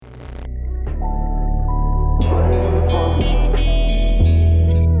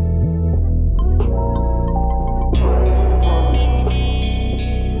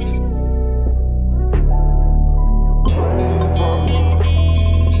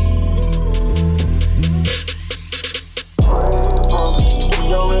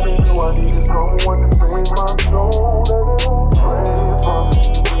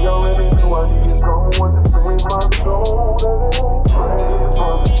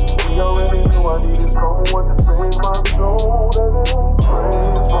someone to save my soul. Pray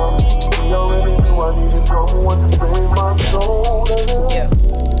for me. You already knew I needed someone to save my soul. Yeah.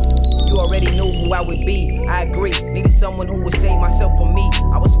 You already knew who I would be, I agree. Needed someone who would save myself from me.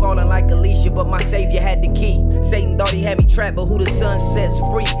 I was falling like Alicia, but my savior had the key. Satan thought he had me trapped, but who the sun sets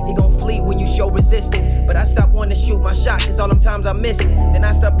free, he gon' flee when you show resistance. But I stopped wanting to shoot my shot, cause all them times I missed it. Then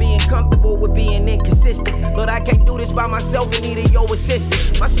I stopped being comfortable with being inconsistent. Lord, I can't do this by myself and needed your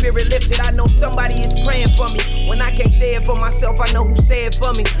assistance. My spirit lifted, I know somebody is praying for me. When I can't say it for myself, I know who say it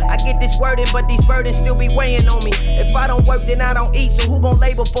for me. I get this wording, but these burdens still be weighing on me. If I don't work, then I don't eat, so who gon'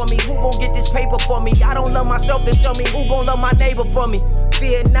 labor for me? Who gon' get this paper for me? I don't love myself, then tell me who gon' love my neighbor for me?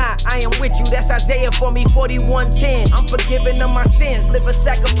 Fear not, I am with you, that's Isaiah for me, 41:10. I'm forgiven of my sins, live a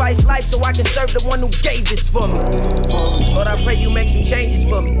sacrifice life so I can serve the one who gave this for me. Lord, I pray you make some changes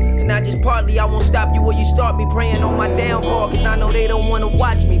for me. And not just partly, I won't stop you where you start me, praying on my downfall, cause I know they don't wanna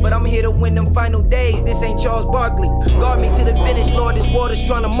watch me. But I'm here to win them final days, this ain't Charles Barkley. Guard me to the finish, Lord, this water's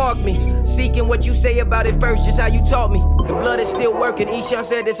trying to mark me. Seeking what you say about it first, just how you taught me. The blood is still working, Eshon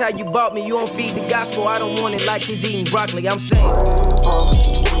said that's how you bought me. You don't feed the gospel, I don't want it like he's eating broccoli, I'm saying.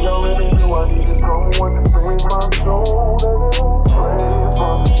 You already knew I needed someone to save my soul. Pray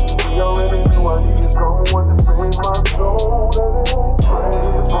for me. You already knew I needed someone to save my soul.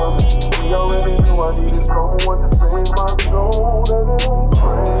 Pray for me. You already knew I needed someone to save my soul.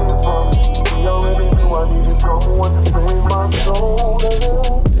 Pray for me. You already knew I needed someone to save my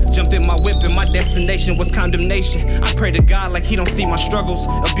soul. Jumped in my whip and my destination was condemnation. I pray to God like he don't see my struggles.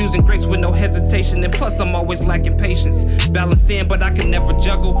 Abusing grace with no hesitation. And plus I'm always lacking patience. Balancing but I can never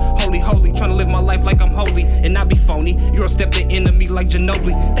juggle. Holy, trying to live my life like I'm holy and not be phony. You're a step the enemy like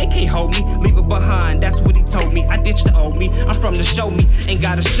Ginobili. They can't hold me, leave it behind. That's what he told me. I ditched the old me. I'm from the show me, ain't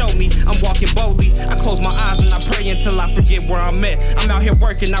gotta show me. I'm walking boldly. I close my eyes and I pray until I forget where I'm at. I'm out here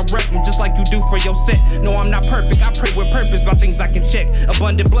working, I rep them just like you do for your set. No, I'm not perfect. I pray with purpose about things I can check.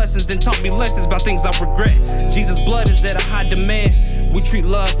 Abundant blessings then taught me lessons about things I regret. Jesus' blood is at a high demand. We treat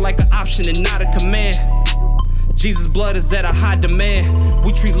love like an option and not a command. Jesus' blood is at a high demand.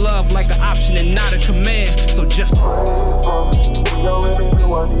 We treat love like an option and not a command. So just You already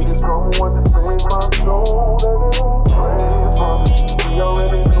knew I needed someone to save my soul. Pray for me. You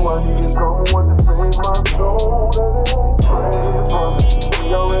already knew I needed someone to save my soul. Pray for me.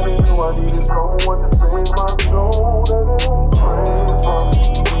 You already knew I needed someone to save my soul. Pray for me.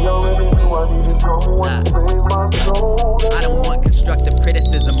 You already knew I needed someone to save my soul. I don't want constructive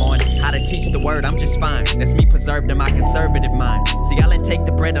criticism on how to teach the word, I'm just fine. That's me preserved in my conservative mind. See, I'll intake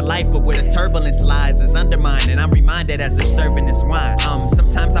the bread of life, but where the turbulence lies is undermined. And I'm reminded as they're serving this wine.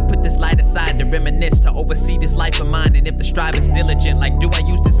 Sometimes I put this light aside to reminisce, to oversee this life of mine. And if the strive is diligent, like do I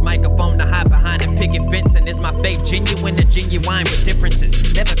use this microphone to hide behind a picket fence? And is my faith genuine or genuine with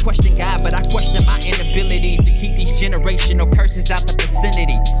differences? Never question God, but I question my inabilities to keep these generational curses out the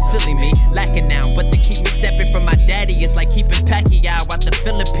vicinity. Silly me, lacking now, but to keep me separate from my daddy is like keeping Pacquiao out the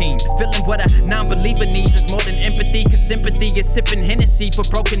Philippines. Feeling what a non-believer needs is more than empathy, cause sympathy is sipping Hennessy for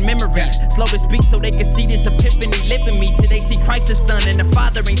broken memories. Slow to speak so they can see this epiphany live in me till they see Christ's son and the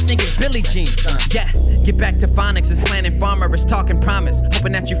father ain't singing Billie Jean. Yeah, get back to phonics, is planning farmer, is talking promise.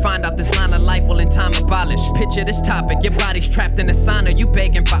 Hoping that you find out this line of life will in time abolish. Picture this topic, your body's trapped in a sauna. You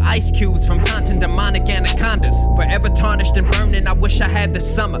begging for ice cubes from taunting demonic anacondas. Forever tarnished and burning, I wish I had the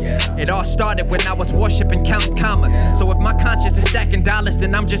summer. It all started when I was worshiping counting commas. So if my conscience is stacking dollars,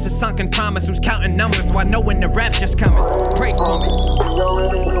 then I'm just a sunken promise who's counting numbers while knowing the rap's just coming. Pray for me. You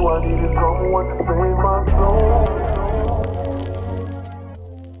already knew I needed someone to save my soul.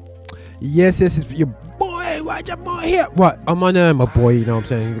 Yes, it's your boy, Roger Moore here. What? I'm on my boy, you know what I'm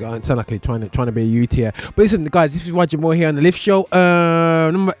saying? I sound like I'm trying to be a youth here. But listen, guys, this is Roger Moore here on the Lift Show,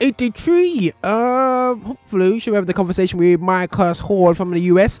 number 83. Hopefully, we should have the conversation with Marcus Hall from the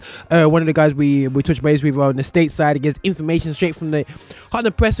US. One of the guys we touched base with on the stateside. He gets information straight from the hot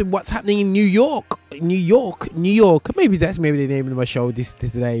and press with what's happening in New York. Maybe that's the name of my show this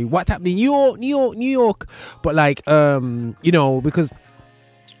today. What's happening in New York. But like, you know, because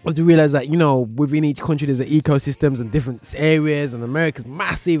I have to realize that, you know, within each country there's ecosystems and different areas, and America's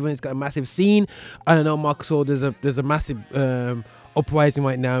massive and it's got a massive scene. I don't know, Mark, so there's a massive uprising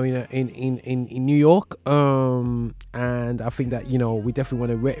right now, you know, in New York, and I think that, you know, we definitely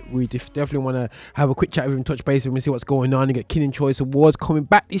want to have a quick chat with him, touch base with him, and see what's going on. You got King and Choice Awards coming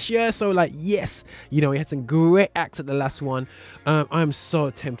back this year, so like, yes, you know, he had some great acts at the last one. I'm so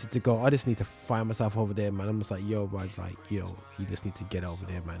tempted to go. I just need to find myself over there, man. I'm just like, yo, bro, like, yo, you just need to get over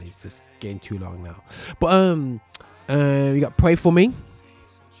there, man. It's just getting too long now. But you got Pray For Me.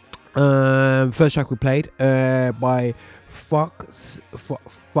 First track we played by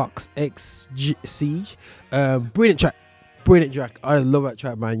Fox X Ceej. Brilliant track. I love that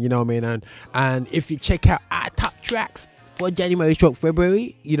track, man. You know what I mean? And if you check out our top tracks for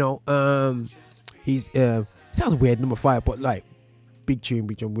January/February, you know, he's sounds weird, number 5, but like big tune.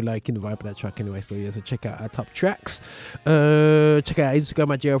 We're liking the vibe of that track anyway. So yeah, so check out our top tracks. Check out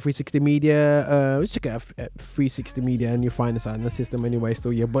Instagram at JL360 Media. Check out 360 Media, and you'll find us out in the system anyway. So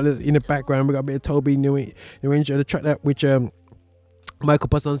yeah, but in the background we got a bit of Tobe new intro, the track that which Michael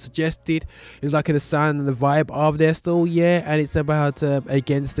Passon suggested is like in the sound and the vibe of there still, yeah, and it's about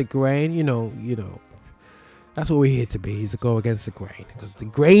against the grain, you know. That's what we're here to be, is to go against the grain, because the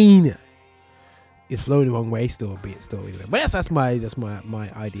grain is flowing the wrong way still a bit still anyway. But that's my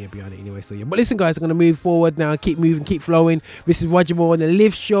idea behind it anyway. So yeah. But listen guys, I'm gonna move forward now, keep moving, keep flowing. This is Roger Moore on the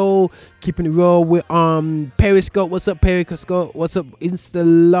Live Show, keeping it real with Periscope. What's up Periscope? What's up Insta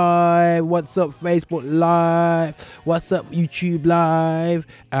Live? What's up Facebook Live? What's up YouTube Live?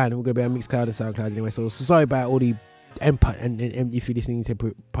 And we're gonna be on Mixcloud and SoundCloud anyway. So sorry about all the and if you're listening to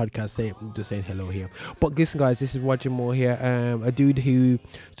podcast, I'm just saying hello here. But listen guys, this is Roger Moore here, a dude who's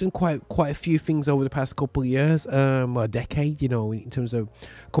done quite a few things over the past couple of years, a decade, you know, in terms of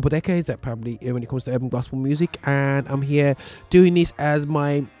a couple of decades, that probably when it comes to urban gospel music. And I'm here doing this as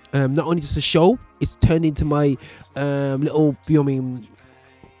my not only just a show, it's turned into my little, you know what I mean,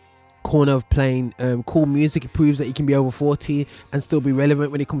 corner of playing cool music. It proves that you can be over 40 and still be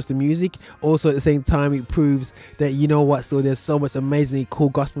relevant when it comes to music. Also at the same time, it proves that, you know what, still there's so much amazingly cool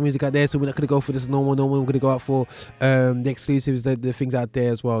gospel music out there, so we're not going to go for this normal, we're going to go out for the exclusives, the things out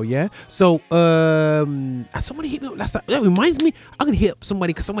there as well, yeah. So and somebody hit me up last time, that reminds me, I'm going to hit up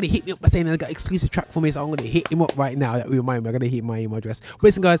somebody, because somebody hit me up by saying they got an exclusive track for me, so I'm going to hit him up right now. That reminds me, I'm going to hit my email address. But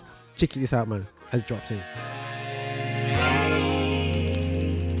listen guys, check this out, man, as it drops in.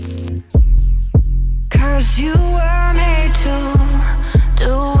 'Cause you were made to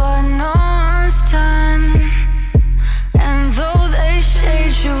do what no one's done. And though they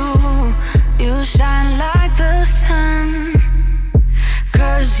shade you, you shine like the sun.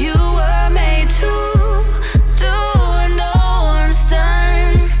 'Cause you were made to do what no one's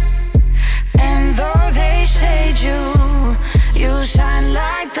done. And though they shade you, you shine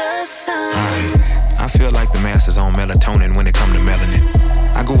like the sun. I feel like the master's on melatonin when it come to melanin.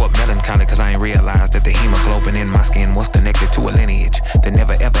 I grew up melancholy cause I ain't realized that the hemoglobin in my skin was connected to a lineage that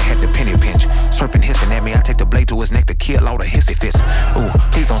never ever had the penny pinch. Serpent hissing at me, I take the blade to his neck to kill all the hissy fits. Ooh,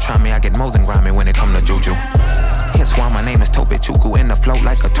 please don't try me, I get more than grimy when it come to juju. Hence why my name is Tobe Chingu, in the flow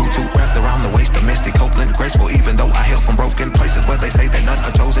like a tutu, wrapped around the waist, domestic, Copeland, graceful, even though I hail from broken places where they say that none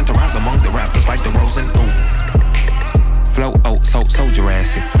are chosen to rise among the rappers like the Rosen. Ooh, flow, so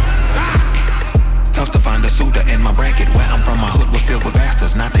Jurassic. Tough to find a suitor in my bracket. Where I'm from, my hood was filled with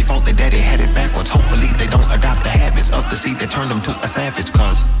bastards. Not they fault, their daddy had it backwards. Hopefully they don't adopt the habits of the seed that turned them to a savage.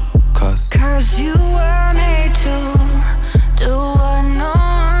 Cause you were made to do what no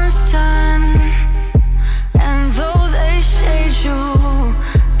one's done. And though they shade you,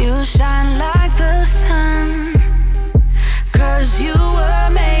 you shine like the sun. 'Cause you were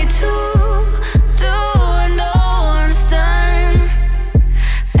made to do what no one's done.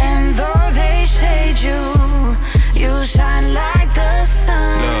 And though they shade you, you shine like the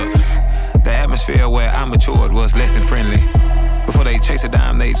sun. Look, the atmosphere where I matured was less than friendly. Before they chase a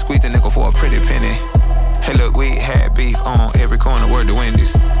dime, they'd squeeze a nickel for a pretty penny. Hey look, we had beef on every corner, word to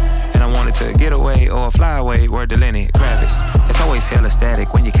Wendy's. And I wanted to get away or fly away, word to Lenny Kravitz. It's always hella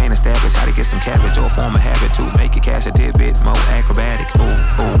static when you can't establish how to get some cabbage or form a habit to make your cash a tidbit more acrobatic.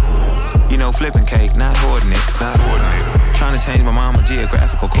 Ooh, you know, flipping cake, not hoarding it. Trying to change my mama's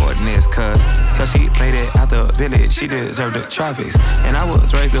geographical coordinates, cause she played it out the village, she deserved the trophies. And I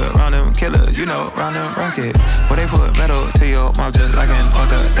was raised around them killers, you know, around them rockets. Where they put metal to your mouth just like an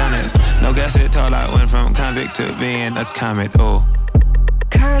orthodontist. No gas at all, I went from convict to being a comet, oh.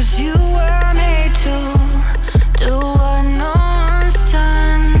 'Cause you were made to do what no one's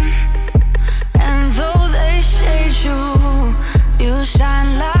done. And though they shade you, you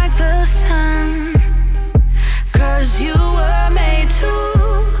shine like the sun. 'Cause you were made to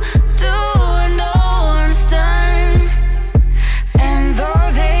do what no one's done. And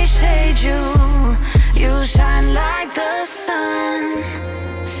though they shade you, you shine like the sun.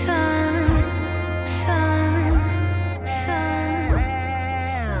 Sun, sun, sun,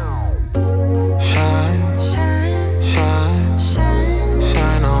 sun. Shine, Shine, shine, shine,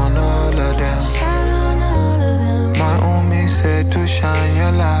 shine on all of them. shine on all of them. My Umi said to shine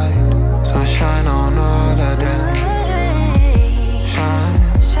your light, so shine on all of them. Shine,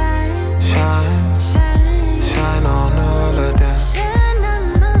 Shine, shine, shine, shine on all of them. shine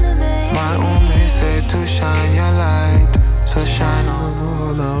on all of them. My Umi said to shine your light, to shine on.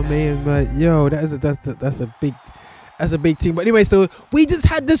 Oh no, man, but yo, that's a big thing. But anyway, so we just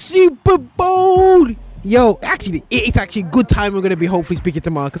had the Super Bowl. Yo, actually, it's actually a good time. We're gonna be hopefully speaking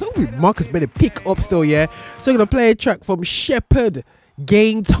to Marcus. Hopefully, Marcus better pick up still, yeah. So we're gonna play a track from Shepherd,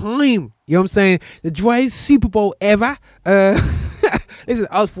 Gametime. You know what I'm saying? The driest Super Bowl ever. Listen,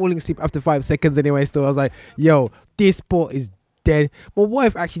 I was falling asleep after 5 seconds anyway. Still, I was like, yo, this sport is dead. My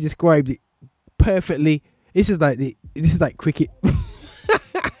wife actually described it perfectly. This is like cricket.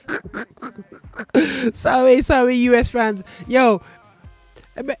 sorry, US fans. Yo,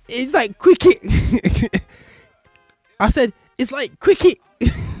 it's like cricket. I said it's like cricket.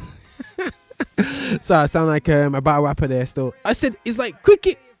 So I sound like a battle rapper there still. I said it's like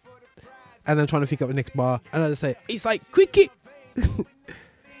cricket, and I'm trying to think up the next bar, and I just say it's like cricket.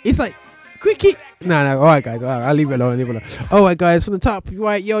 It's like cricket. No. All right, guys. All right, I'll leave it alone. All right, guys. From the top,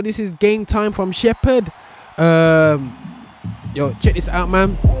 right? Yo, this is Gametime from Shepherd. Yo, check this out,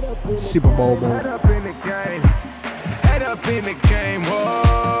 man. Super Bowl mode. Head up in the game. Head up in the game. Whoa.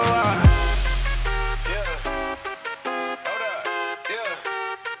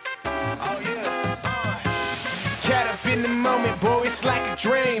 Cat up in the moment, boy, it's like a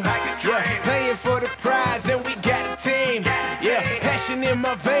dream. Yeah, playing for the prize and we got a team. Yeah, passion in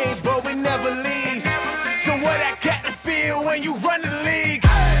my veins, but we never leaves. So what I got to feel when you run the league?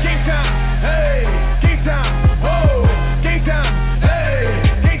 Game time, hey, game time, whoa. Game time, hey,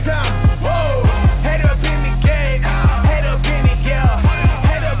 game time, whoa. Head up in the game, head up in it, yeah.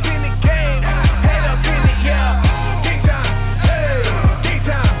 Head up in the game, head up in it, yeah. Game time, hey, game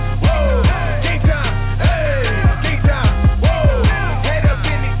time, whoa. Game time, hey, game time, whoa. Head up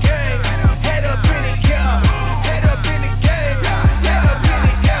in the game, head up in it, yeah. Head up in the game, head up in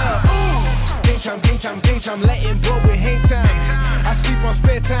it, yeah. Game time, letting boy with hang time. I sleep on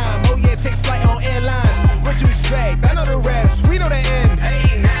spare time, oh yeah, take flight on airlines. What you expect? I know the rest, we know the end.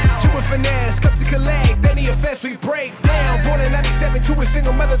 You with finesse, cup to collect, any offense we break down. Born in 97 to a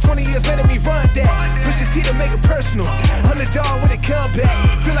single mother, 20 years later we run that. Push the T to make it personal, underdog with a comeback.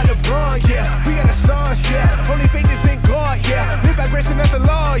 Feel like LeBron, yeah, we got a sauce, yeah. Only faith is in God, yeah. Live vibration of the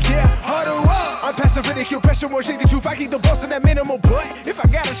law, yeah. Huddle up, I'm passive ridicule, pressure more shake the truth. I keep the boss in that minimal, but if I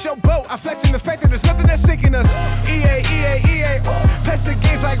got a show boat, I'm flexing the fact that there's nothing that's sinking us. EA, pass the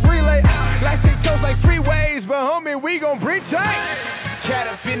games like relay. Life take toes like freeways, but homie, we gon' bring change. Cat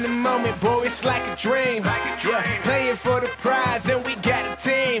up in the moment, boy, it's like a dream. Yeah, playing for the prize and we got a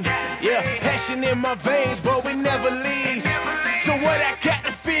team. Yeah, passion in my veins, but we never leaves. So what I got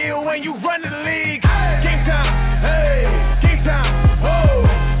to feel when you run the league? Game time, hey, game time, whoa.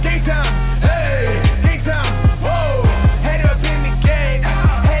 Game time, hey, game time, whoa. Head up in the game,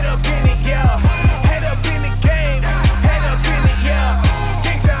 head up in it, yeah. Head up in the game, head up in it, yeah.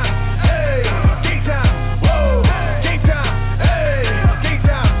 Game time, hey, game time, whoa. Game time, hey, game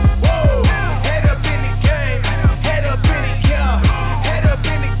time, whoa. Head up in the game, head up in it, yeah. Head up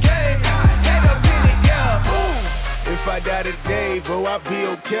in the game, head up in it, yeah. If I die today, bro, I'll be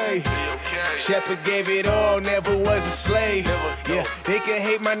okay. Shepherd gave it all, never was a slave. Yeah, they can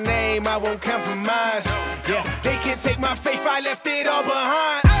hate my name, I won't compromise. Yeah, they can take my faith, I left it all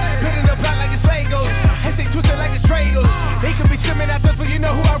behind. Building a plot like it's Legos, and stay twisted like it's Dreidels. They could be screaming at us, but you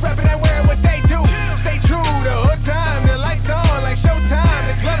know who I rap and I'm wearing what they do. Stay true the whole time, the lights on like Showtime,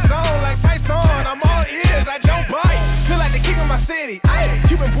 the club's on like Tyson. I'm all ears, I don't bite. Feel like the king of my city.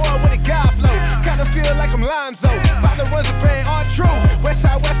 Cuban boy with a guy flow, kinda feel like I'm Lonzo. Father was a brand, all true.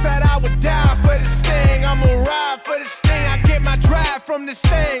 Westside, I would die for this thing. I'ma ride for this thing. I get my drive from this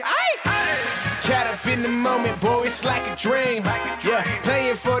thing. Cat up in the moment, boy, it's like a dream. Yeah,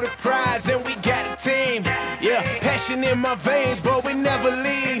 playing for the prize and we got a team. Yeah, passion in my veins, but we never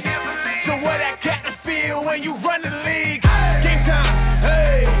leaves. So what I got to feel when you run the league? Game time,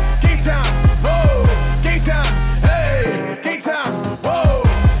 hey, game time, whoa. Game time, hey, game time, whoa.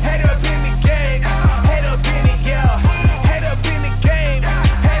 Head up in the game, head up in it, yeah. Head up in the game,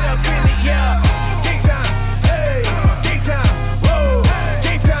 head up in it, yeah. Game time, hey, game time, whoa.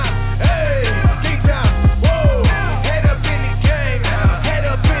 Game time, hey, game time, whoa. Head up in the game, head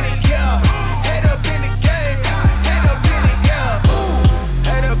up in it, yeah. Head up in the game, head up in it, yeah.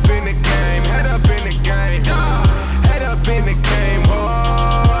 Head up in the game, head up in the game. Head up in the game, whoa.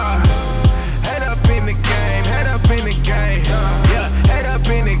 Head up in the game, head up in the game. Yeah, head up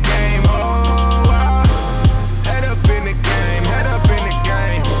in the game, oh. Head up in the game, head up in the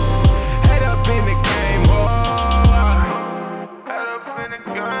game. Head up in the game, oh. Head up in the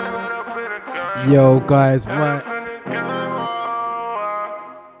game, head up in the game. Yo, guys, right.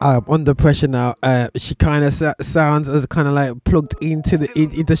 Under pressure now. She kind of sounds as kind of like plugged into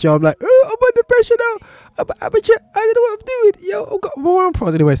the show. I'm like, oh, I'm under pressure now. I don't know what I'm doing. Yo, I've got more on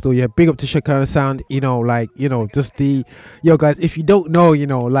pros anyway. Still, yeah. Big up to Shakira sound. Just the guys. If you don't know,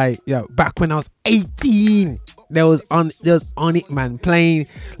 back when I was 18, there was on it, man, playing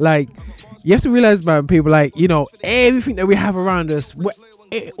like. You have to realize, man, people everything that we have around us.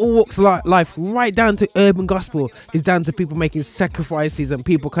 It all walks life right down to urban gospel is down to people making sacrifices and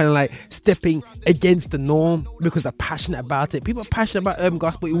people kind of like stepping against the norm because they're passionate about it. People are passionate about urban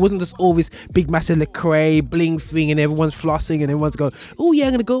gospel. It wasn't just all this big massive Lecrae bling thing and everyone's flossing and everyone's going, oh yeah,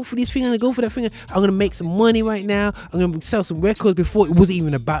 I'm gonna go for this thing, I'm gonna go for that thing, I'm gonna make some money right now, I'm gonna sell some records. Before, it wasn't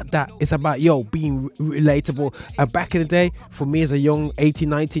even about that. It's about being relatable. And back in the day, for me as a young 18,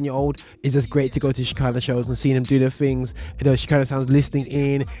 19 year old, it's just great to go to Chicago shows and seeing them do their things. Chicago sounds listening in.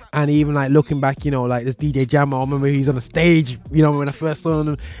 And even like looking back, like this DJ Jammer, I remember he's on the stage, when I first saw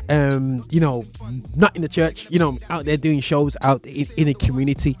him, not in the church, out there doing shows out in a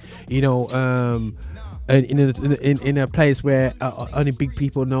community, in a place where only big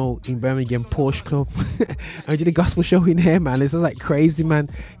people know, in Birmingham, Porsche Club. I did a gospel show in there, man. It's just like crazy, man.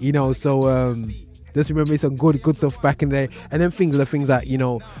 Just remember some good stuff back in the day, and then things are the things that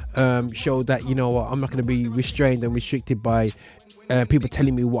show that I'm not going to be restrained and restricted by people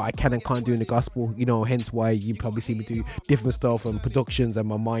telling me what I can and can't do in the gospel. Hence why you probably see me do different stuff and productions, and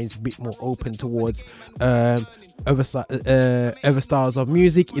my mind's a bit more open towards other styles of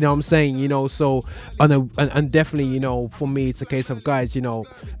music. What I'm saying? So and definitely for me it's a case of guys, kind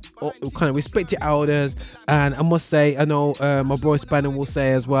of respect your elders. And I must say, I know my bro Spanner will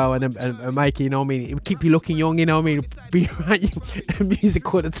say as well, and Mikey, it will keep you looking young, be around you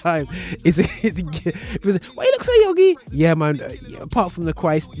music all the time. It's why you look so youngy? Yeah, man. Apart from the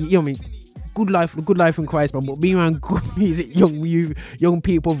Christ, good life in Christ, man. But being around good music, young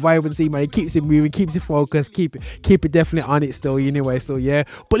people, vibrancy, man, it keeps it moving, keeps it focused, keep it definitely on it still. Anyway, so yeah.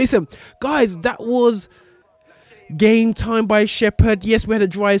 But listen, guys, that was Game Time by Shepherd. Yes, we had the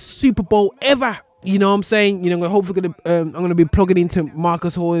driest Super Bowl ever. What I'm saying? Hopefully I'm gonna be plugging into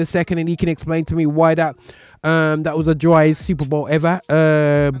Marcus Hall in a second, and he can explain to me why that was a driest Super Bowl ever.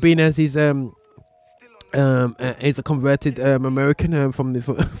 Being as he's a converted American from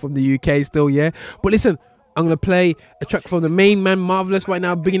the UK still, yeah. But listen, I'm gonna play a track from the main man, Marvellous, right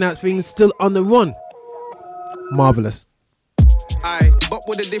now, bringing out things still on the run. Marvellous. But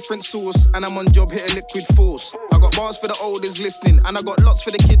with a different source, and I'm on job, hit a liquid force. I got bars for the olders listening, and I got lots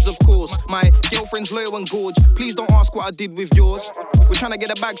for the kids, of course. My girlfriend's loyal and gorge, please don't ask what I did with yours. We're trying to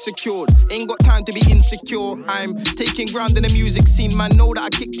get a bag secured, ain't got time to be insecure. I'm taking ground in the music scene, man, know that I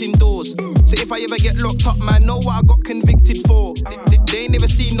kicked indoors. So if I ever get locked up, man, know what I got convicted for. They ain't never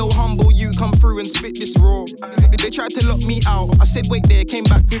seen no humble you come through and spit this raw. They tried to lock me out, I said wait there, came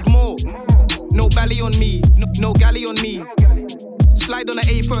back with more. No bally on me, no galley on me. Slide on the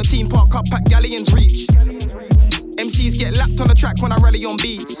A13, park up at Galleon's reach. MCs get lapped on the track when I rally on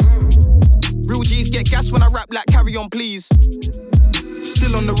beats. Real G's get gas when I rap like carry on please.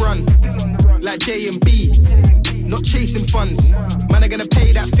 Still on the run, like J and B. Not chasing funds, man are gonna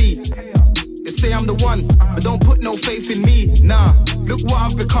pay that fee. They say I'm the one, but don't put no faith in me. Nah, look what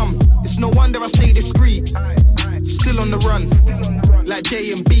I've become, it's no wonder I stay discreet. Still on the run, like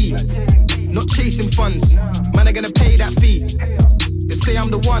J and B. Not chasing funds, man are gonna pay that fee. They say I'm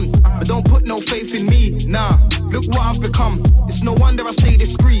the one, but don't put no faith in me. Nah, look what I've become, it's no wonder I stay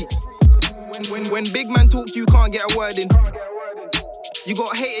discreet. When big man talk, you can't get a word in. You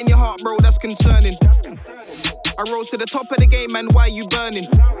got hate in your heart, bro, that's concerning. I rose to the top of the game, man, why you burning?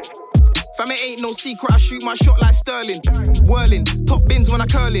 Fam, it ain't no secret, I shoot my shot like Sterling. Whirling, top bins when I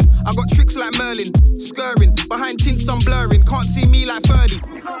curling. I got tricks like Merlin. Scurring, behind tints I'm blurring. Can't see me like Ferdy.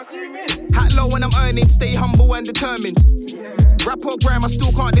 Hat low when I'm earning, stay humble and determined. Rap or grime, I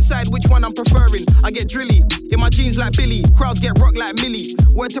still can't decide which one I'm preferring. I get drilly, in my jeans like Billy. Crowds get rocked like Millie.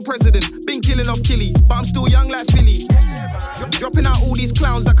 Word to president, been killing off Killy. But I'm still young like Philly. Dropping out all these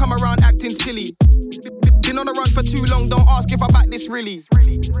clowns that come around acting silly. Been on the run for too long, don't ask if I back this really.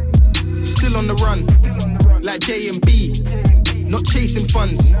 Still on the run, like J and B. Not chasing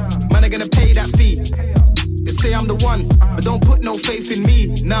funds, man are gonna pay that fee. They say I'm the one, but don't put no faith in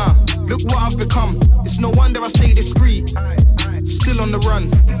me. Nah, look what I've become, it's no wonder I stay discreet. Still on the run,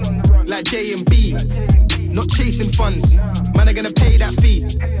 like J and B. Not chasing funds, man are gonna pay that fee.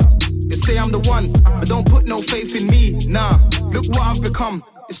 They say I'm the one, but don't put no faith in me. Nah, look what I've become,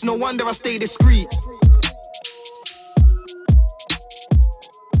 it's no wonder I stay discreet.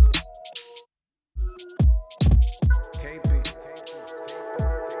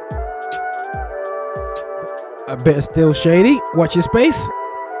 A bit of still Shadey, watch your space.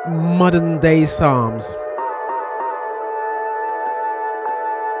 modern day Psalms.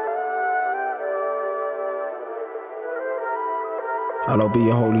 Hallowed be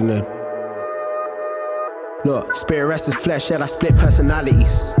your holy name. Look, spirit rests his flesh, yet I split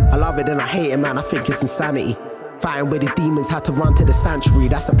personalities. I love it and I hate it, man, I think it's insanity. Fighting with his demons, had to run to the sanctuary.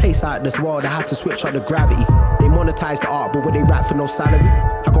 That's a place out this world, I had to switch on the gravity. They monetize the art, but when they rap for no salary.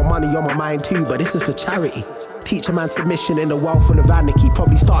 I got money on my mind too, but this is for charity. Teach a man submission in a world full of anarchy.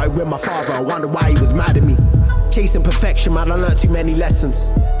 Probably started with my father, I wonder why he was mad at me. Chasing perfection, man, I learned too many lessons.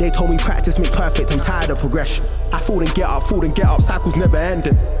 They told me practice make perfect, I'm tired of progression. I fall and get up, cycles never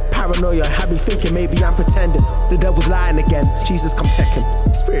ending. Paranoia had me thinking maybe I'm pretending. The devil's lying again, Jesus come checking.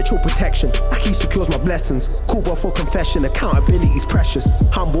 Spiritual protection, he secures my blessings. Call boy for confession, accountability's precious.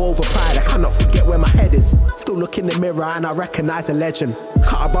 Humble over pride, I cannot forget where my head is. Still look in the mirror and I recognize a legend.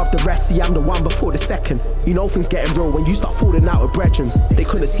 Cut above the rest, see I'm the one before the second. You know things getting real when you start falling out with brethrens. They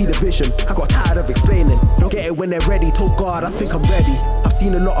couldn't see the vision, I got tired of explaining. They'll get it when they're ready, told God I think I'm ready. I've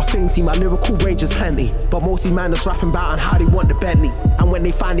seen a lot of things, see my lyrical range is plenty. But most these man is rapping about on how they want the Bentley. And when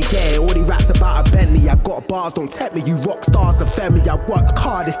they finally get it, all they raps about a Bentley. I got bars, don't tempt me, you rock stars offend me. I work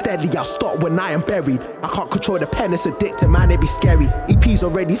hard, it's deadly, I'll stop when I am buried. I can't control the pen, it's addictive, man, it be scary. EP's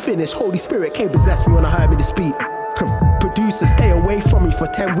already finished, Holy Spirit came possess me when I heard me to speak. Producer, stay away from me for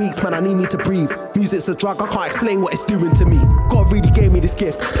 10 weeks, man, I need me to breathe. Music's a drug, I can't explain what it's doing to me. God really gave me this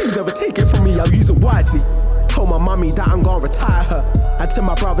gift, please never take it from me, I'll use it wisely. Told my mummy that I'm gonna retire her. And to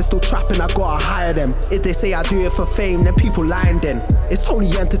my brothers still trapping, I gotta hire them. If they say I do it for fame, then people lying then. It's only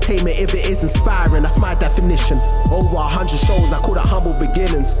entertainment if it is inspiring, that's my definition. Over 100 shows, I call that humble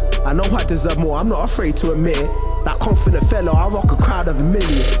beginnings. I know I deserve more, I'm not afraid to admit it. That confident fellow, I rock a crowd of 1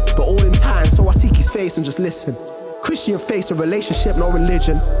 million. But all in time, so I seek his face and just listen. Christian faith, a relationship, no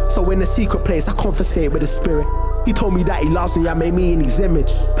religion. So in a secret place, I conversate with the spirit. He told me that he loves me, I made me in his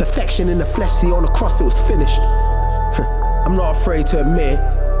image. Perfection in the flesh, see on the cross it was finished. I'm not afraid to admit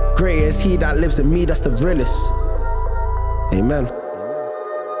it. Greater is he that lives in me, that's the realest. Amen.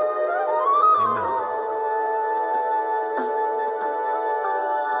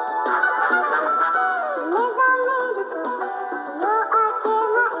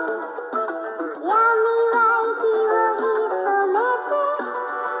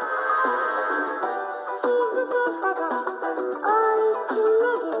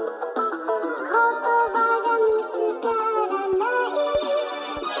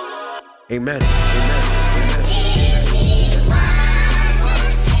 Amen.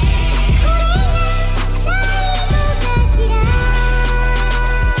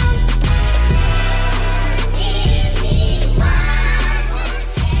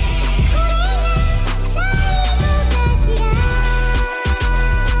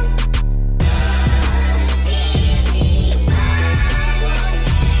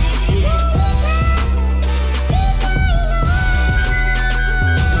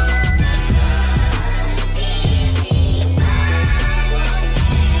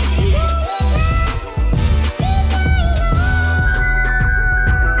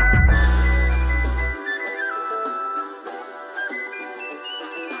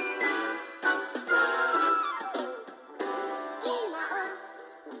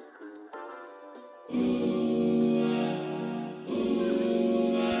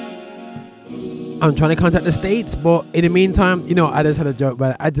 I'm trying to contact the States, but in the meantime, you know, I just had a joke,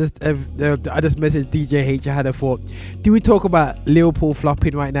 but I just messaged DJ H. I had a thought. Do we talk about Liverpool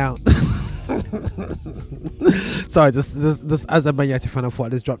flopping right now? Sorry, just as a Man United fan, I thought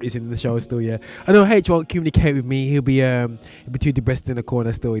I'd just drop this in the show still, yeah. I know H won't communicate with me. He'll be too depressed in the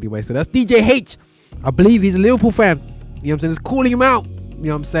corner still anyway. So that's DJ H. I believe he's a Liverpool fan. You know what I'm saying? Just calling him out. You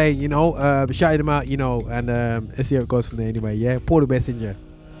know what I'm saying? You know, shouting him out, you know, and let's see how it goes from there anyway, yeah. Paul the Messenger.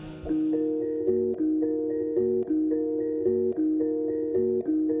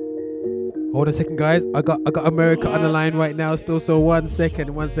 Hold on a second, guys. I got America on the line right now still. So one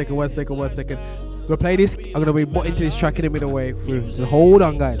second. Gonna play this. I'm gonna be bought into this track in the middle way through. So hold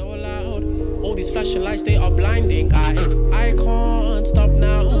on, guys. All these flashing lights, they are blinding. I can't stop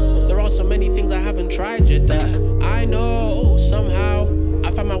now. There are so many things I haven't tried yet that I know somehow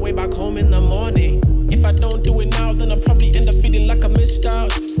I find my way back home in the morning. If I don't do it now, then I'll probably end up feeling like I missed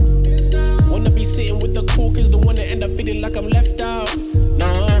out. Wanna be sitting with the cool kids, don't wanna end up feeling like I'm left out.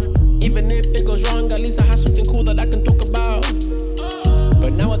 No. Even if it goes wrong, at least I have something cool that I can talk about.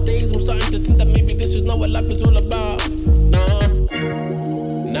 But nowadays I'm starting to think that maybe this is not what life is all about. No.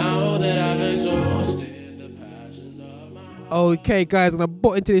 Now that I've exhausted the passions of my heart. Okay, guys, I'm gonna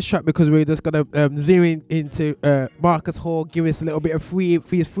butt into this track because we're just gonna zoom into Marcus Hall, give us a little bit of free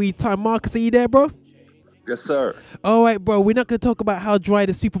time. Marcus, are you there, bro? Yes, sir. All right, bro. We're not gonna talk about how dry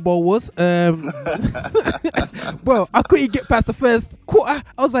the Super Bowl was. Bro, I couldn't get past the first quarter.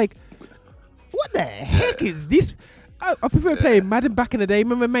 I was like, "What the heck is this?" I prefer playing Madden back in the day.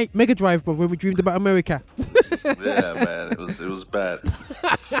 Remember Mega Drive, bro, when we dreamed about America. Yeah, man. It was bad.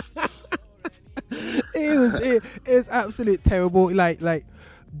 It was absolute terrible. Like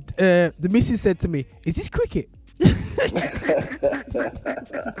the missus said to me, "Is this cricket?"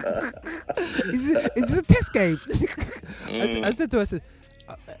 Is this a test game? I said to her,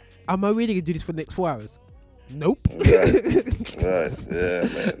 am I really going to do this for the next 4 hours? Nope. Right. Yeah,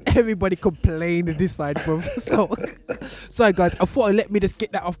 man. Everybody complained on this side, bro. Sorry, guys. I thought let me just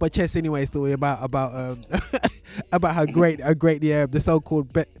get that off my chest anyway. Story about about how great the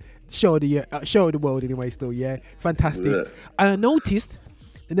so-called show of the world anyway. Still, yeah, fantastic. Yeah. I noticed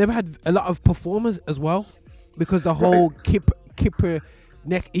they never had a lot of performers as well. Because the whole Kipper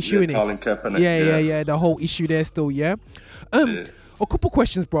neck issue in it. Colin Kaepernick, yeah. The whole issue there still, yeah. A couple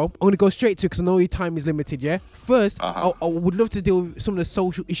questions, bro. I'm going to go straight to because I know your time is limited, yeah? First, I would love to deal with some of the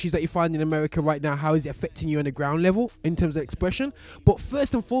social issues that you find in America right now. How is it affecting you on the ground level in terms of expression? But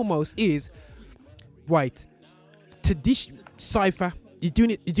first and foremost is, right, to this Cypher, you're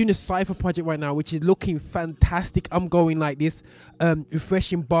doing a Cypher project right now, which is looking fantastic. I'm going like this,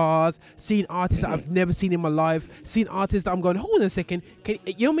 refreshing bars, seeing artists that I've never seen in my life, seeing artists that I'm going, hold on a second, you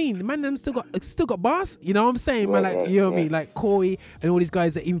know what I mean? The man them still got bars, you know what I'm saying? Man, like, you know what I mean? Like Corey and all these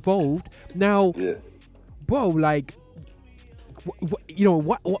guys that are involved. Now, bro, like, you know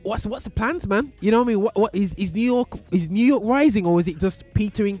what's the plans, man? You know what I mean? What is New York rising, or is it just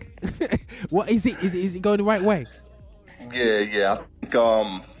petering? What is it? Is it going the right way? Yeah. I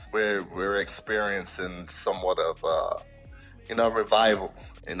think we're experiencing somewhat of revival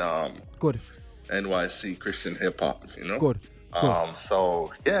in good NYC Christian hip hop. Good.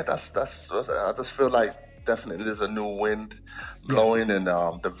 So yeah, that's I just feel like definitely there's a new wind blowing, and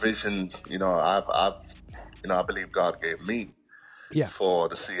the vision. I believe God gave me for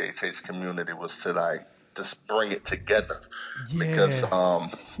the CHH community was to like just bring it together, because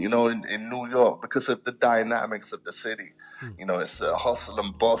in New York, because of the dynamics of the city, it's a hustle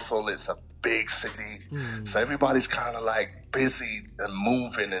and bustle, it's a big city, so everybody's kind of like busy and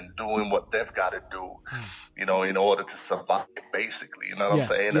moving and doing what they've got to do, in order to survive, basically, you know what I'm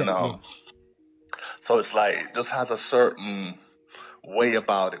saying? So it's like it just has a certain way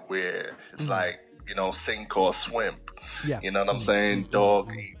about it where it's like, sink or swim, you know what I'm saying?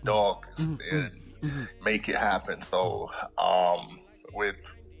 Dog eat dog, and make it happen. So with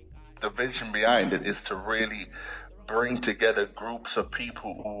the vision behind it is to really bring together groups of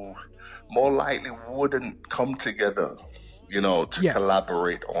people who more likely wouldn't come together, to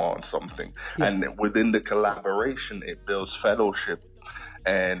collaborate on something. And within the collaboration, it builds fellowship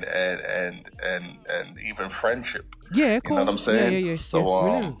and even friendship. Yeah, of course. You know what I'm saying? Yeah.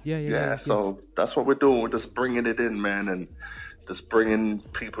 So so that's what we're doing. We're just bringing it in, man, and just bringing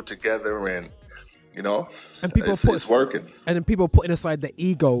people together, and and people it's working. And then people putting aside the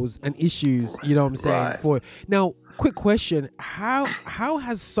egos and issues, you know what I'm saying? Right. Now, quick question: How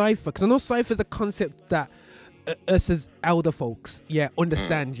has Cypher? Because I know Cypher is a concept that us as elder folks,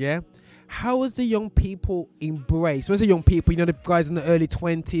 understand. How has the young people embraced? When I say young people, the guys in the early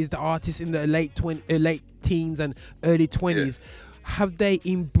 20s, the artists in the late teens and early 20s, have they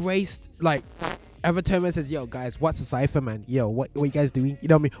embraced, like, ever turned and says, yo, guys, what's a Cypher, man? Yo, what you guys doing? You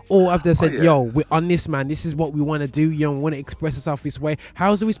know what I mean? Or have they said, yo, we're on this, man. This is what we want to do. We want to express ourselves this way.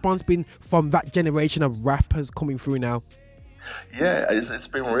 How's the response been from that generation of rappers coming through now? Yeah, it's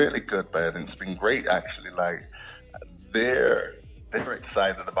been really good, man. It's been great, actually. Like, they're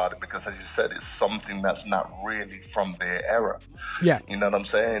excited about it because, as you said, it's something that's not really from their era. Yeah. You know what I'm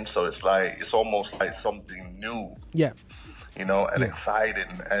saying? So it's like, it's almost like something new. Yeah. And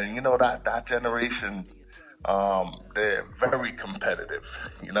exciting. And, that generation, they're very competitive.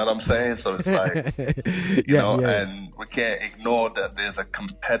 You know what I'm saying? So it's like, and we can't ignore that there's a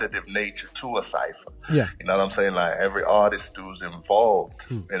competitive nature to a Cypher. Yeah. You know what I'm saying? Like, every artist who's involved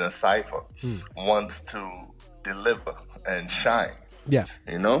in a Cypher wants to deliver and shine. Yeah.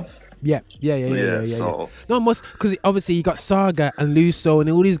 Yeah. So no, because obviously you got Saga and Luso and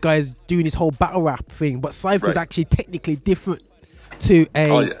all these guys doing this whole battle rap thing, but Cypher is actually technically different to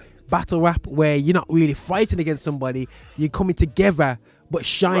a battle rap where you're not really fighting against somebody, you're coming together but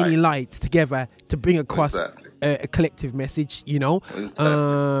shining lights together to bring across a collective message.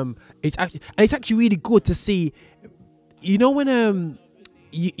 It's actually really good to see. When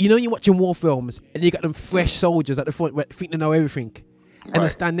you're watching war films and you got them fresh soldiers at the front where think they know everything. and I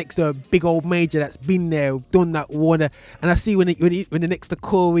stand next to a big old major that's been there, done that water, and I see when they're next to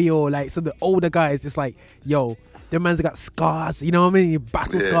Corey or like some of the older guys, it's like, yo, them man's got scars, you know what I mean?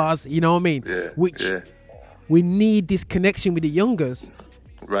 Battle scars, you know what I mean? Which we need this connection with the youngers,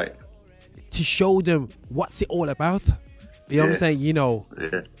 right? To show them what's it all about. You know what I'm saying? You know,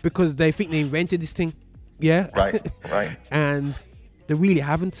 because they think they invented this thing, right. And they really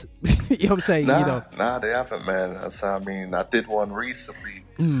haven't. You know what I'm saying? Nah, they haven't, man. I mean, I did one recently,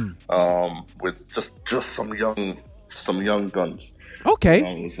 with just some young guns.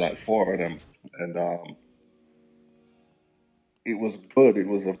 Okay. It was like 4 of them, and it was good. It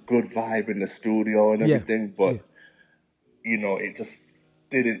was a good vibe in the studio and everything, but you know, it just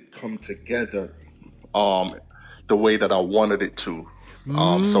didn't come together the way that I wanted it to.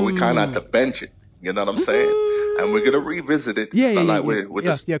 So we kind of had to bench it. You know what I'm saying? And we're gonna revisit it. We're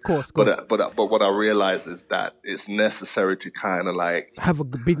just, of course. But what I realize is that it's necessary to kind of like have a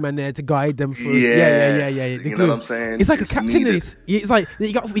big man there to guide them through. You know what I'm saying? It's like a captain. It's like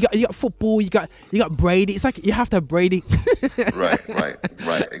you got football. You got Brady. It's like you have to have Brady. right.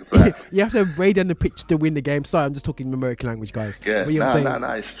 Exactly. You have to have Brady on the pitch to win the game. Sorry, I'm just talking American language, guys. Yeah, but you know what I'm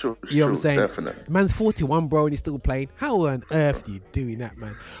saying? It's true. You know what I'm saying? Definitely. Man's 41, bro, and he's still playing. How on earth are you doing that,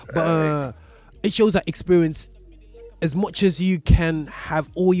 man? But it shows that experience. As much as you can have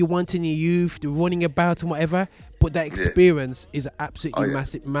all you want in your youth, the running about and whatever, but that experience is an absolutely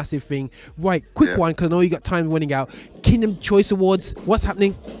massive thing. Right, quick one, because I know you got time running out. Kingdom Choice Awards, what's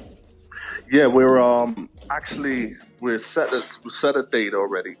happening? Yeah, we're set a date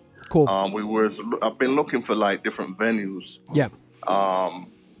already. Cool. I've been looking for like different venues. Yeah.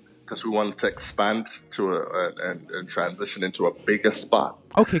 Because we wanted to expand to and transition into a bigger spot.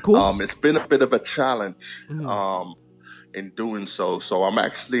 Okay, cool. It's been a bit of a challenge in doing so. So I'm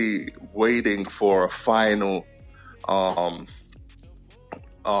actually waiting for a final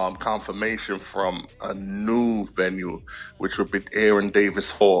confirmation from a new venue, which would be Aaron Davis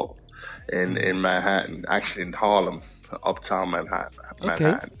Hall in Manhattan, actually in Harlem, uptown Manhattan.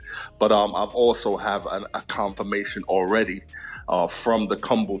 Okay. But I've also have a confirmation already from the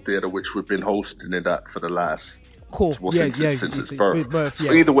Cumble Theatre, which we've been hosting it at for the last since its birth.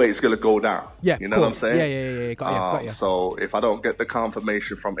 So either way, it's gonna go down. Yeah, you know what I'm saying? Yeah. Got you. So if I don't get the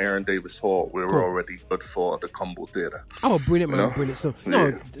confirmation from Aaron Davis Hall, we're already good for the Cumble Theatre. Oh, brilliant, man, brilliant stuff.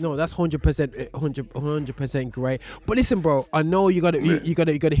 No, that's 100% great. But listen, bro, I know you gotta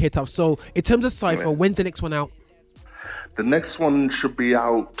hit up. So in terms of Cypher, when's the next one out? The next one should be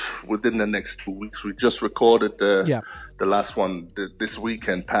out within the next 2 weeks. We just recorded the last one this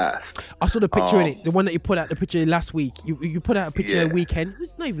weekend past. I saw the picture in it. The one that you put out the picture last week. You put out a picture weekend.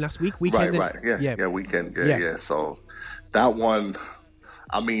 Not even last week. Weekend. Right. Yeah. Weekend. Yeah. So that one,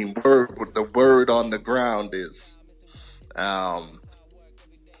 I mean, the word on the ground is,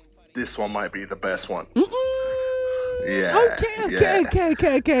 this one might be the best one. Yeah. Okay.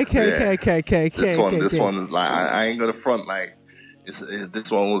 This one, like, I ain't gonna front, like,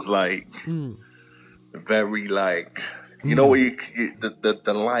 this one was like very like, you know, where the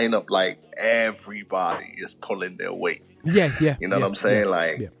lineup, like everybody is pulling their weight. Yeah. You know what I'm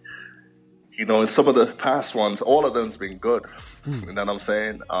saying? You know, in some of the past ones, all of them's been good. You know what I'm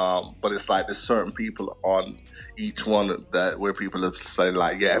saying? But it's like there's certain people on each one where people have said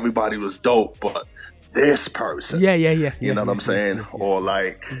like, yeah, everybody was dope, but this person. Yeah. You know what I'm saying? Or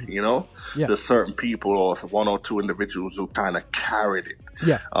like, you know, there's certain people or one or two individuals who kind of carried it.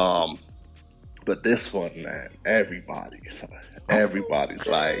 Yeah. But this one, man, everybody's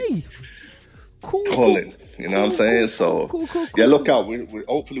like pulling. You know what I'm saying? So yeah, look out. We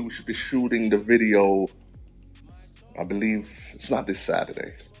hopefully we should be shooting the video. I believe it's not this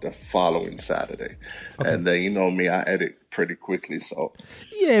Saturday, the following Saturday. Okay. And then, you know me, I edit pretty quickly, so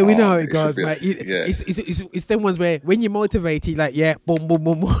yeah, we know how it goes, mate. It's them ones where when you're motivated, like boom.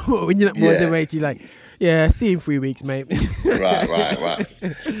 When you're not motivated, like see you in 3 weeks, mate. right.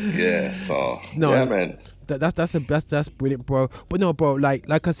 Yeah, so yeah, man. That's brilliant, bro. But no, bro,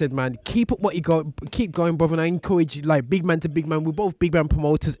 like I said, man, keep up what you got, keep going, brother. And I encourage you, like, big man to big man. We're both big man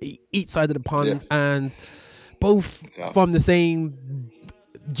promoters, each side of the pond, and both from the same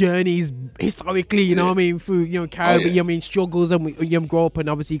journeys historically, you know what I mean, through, you know, Caribbean, you know what I mean, struggles, and we grow up, and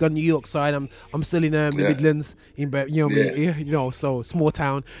obviously you got New York side. I'm still in the Midlands, in, you know what I mean, you know, so small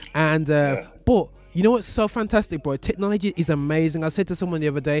town, and but you know what's so fantastic, bro? Technology is amazing. I said to someone the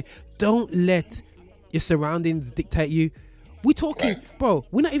other day, don't let your surroundings dictate you. We're talking, bro,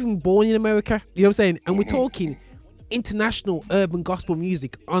 we're not even born in America, you know what I'm saying, and we're talking international urban gospel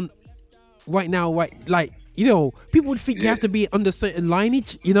music on right now, right? Like, you know, people would think you have to be under certain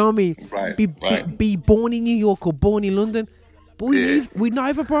lineage, you know what I mean? Right. Be born in New York or born in London. But we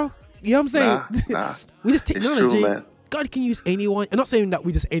neither, bro. You know what I'm saying? Nah. We just technology. It's true, man. God can use anyone. I'm not saying that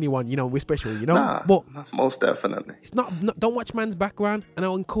we just anyone, you know, we're special, you know? Nah, but most definitely. It's not don't watch man's background, and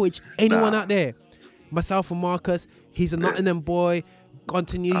I'll encourage anyone out there. Myself and Marcus, he's a Nottingham boy, gone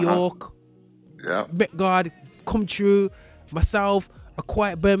to New York. Yeah. Met God, come true. Myself, a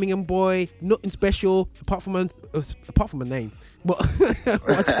quiet Birmingham boy, nothing special apart from a name. But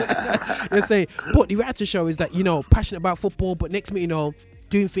let's say, but the reality show is that, you know, passionate about football, but next minute, you know,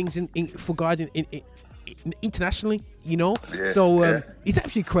 doing things for God in internationally, you know. It's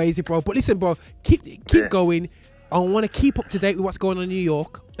actually crazy, bro. But listen, bro, keep going. I want to keep up to date with what's going on in New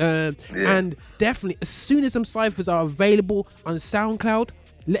York, and definitely as soon as them ciphers are available on SoundCloud,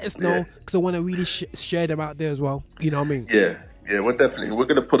 let us know, because I want to really share them out there as well. You know what I mean? We're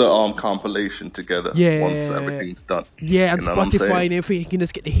gonna put a compilation together once everything's done. Yeah, and Spotify and everything, you can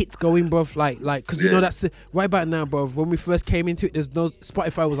just get the hits going, bro. Like, because you know that's right about now, bro. When we first came into it, there's no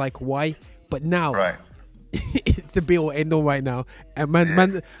Spotify was like why, but now it's the be all end all right now. And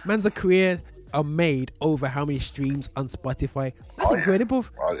man's a career are made over how many streams on Spotify. That's incredible.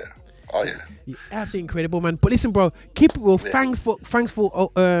 Oh yeah. Absolutely incredible, man. But listen, bro, keep it real. Thanks for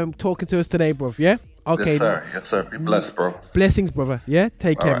talking to us today, bro. Yeah. Okay. Yes, sir. Be blessed, bro. Blessings, brother. Yeah.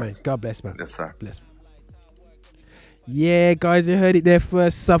 Take care, man. God bless, man. Yes, sir. Bless. Yeah, guys, you heard it there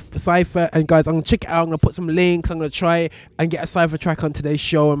first. Cypher, and guys, I'm gonna check it out. I'm gonna put some links. I'm gonna try it and get a Cypher track on today's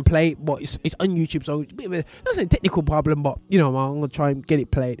show and play it. But it's on YouTube, so it's a bit of not a technical problem, but you know, I'm gonna try and get it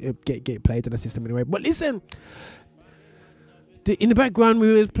played, get it played in the system anyway. But listen, in the background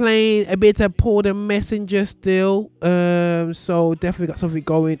we was playing a bit of Paul the Messenger still. So definitely got something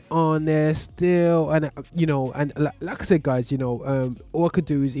going on there still, and you know, and like I said, guys, you know, all I could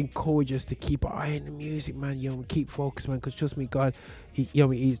do is encourage us to keep an eye on the music, man. You know, keep focused, man, because trust me, God,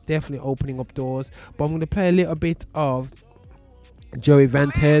 he's definitely opening up doors. But I'm gonna play a little bit of Joey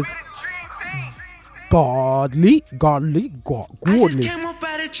Vantes. Gawdly. I just came up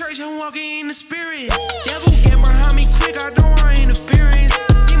out of church, I'm walking in the spirit. Devil get behind me quick, I don't want interference.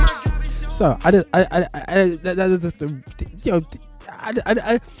 So why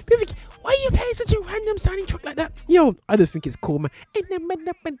are you playing such a random sounding track like that? Yo, I just think it's cool, man.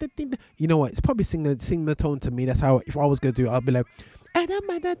 You know what? It's probably similar tone to me. That's how, if I was gonna do it, I'd be like,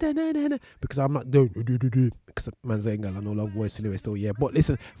 because I'm not doing because man's ain't got no long voice anyway still. Yeah, but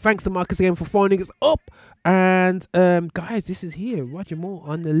listen, thanks to Marcus again for phoning us up, and guys, this is here Roger Moore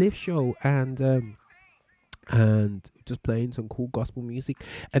on the Live Show, and just playing some cool gospel music.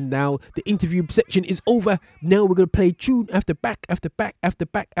 And now the interview section is over. Now we're gonna play tune after back,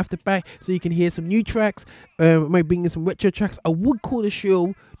 so you can hear some new tracks. Maybe bring in some retro tracks. I would call the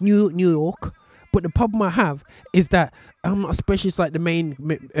show New York. But the problem I have is that I'm not a specialist like the main,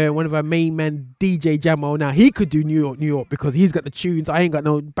 one of our main men, DJ Jamo. Now he could do New York, because he's got the tunes. I ain't got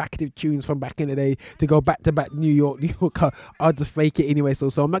no backative tunes from back in the day to go back to back New York. I'll just fake it anyway. So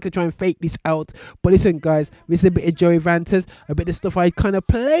I'm not gonna try and fake this out. But listen, guys, this is a bit of Joey Vantes, a bit of stuff I kind of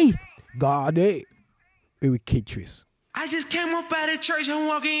play. Gawdly with Kid Tris. I just came up out of church, I'm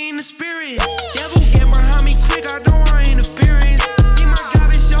walking in the spirit. Devil get behind me quick, I don't want interference. Think my God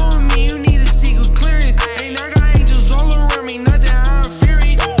been showing me you need a secret clearance. Ain't I got angels all around me, nothing I'm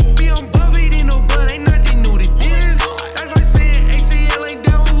fearing. Be on Buffy, ain't no blood, ain't nothing new to this. That's like saying ATL ain't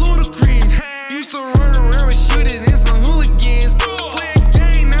down with Ludacris. Used to run around with shooters and some hooligans. Play a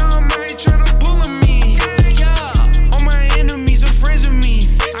game, now I'm out here trying to bully me. All my enemies are friends with me.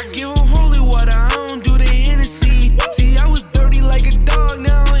 I give them holy water, I don't do the Hennessy. See, I was dirty like a dog,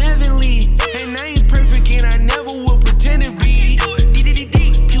 now I'm heavenly. And I ain't perfect and I never will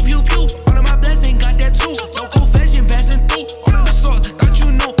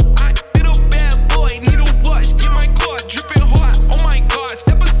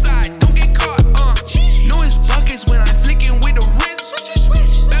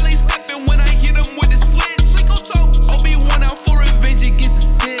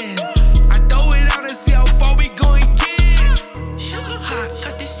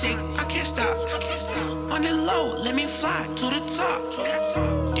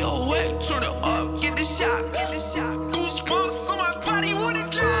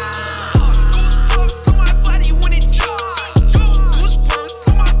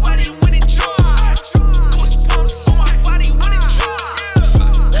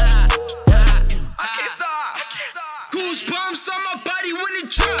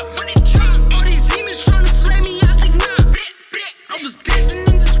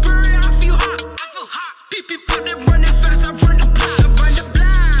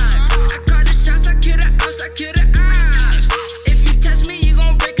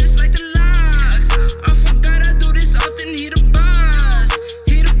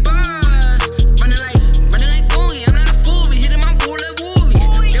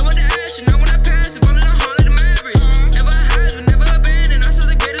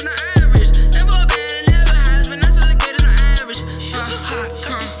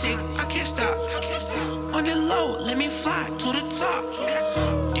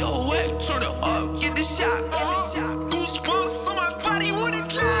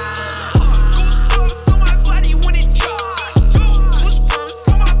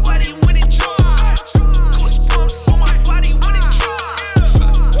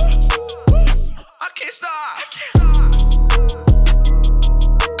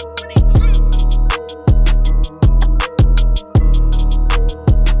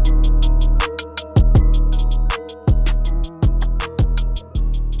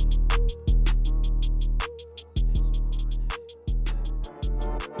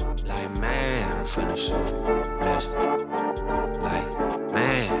feeling so blessed. Like,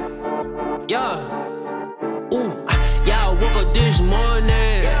 man. Yeah. Ooh, yeah, I woke up this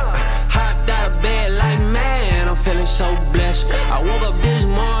morning. Hopped out of bed like, man, I'm feeling so blessed. I woke up this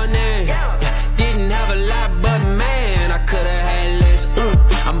morning. Didn't have a lot, but man, I could've had less.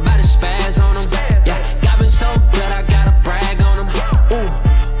 I'm about to spaz on them. Yeah, got me so good, I gotta brag on them.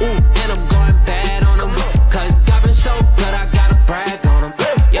 And I'm going bad on them. Cause got me so good, I gotta brag on them.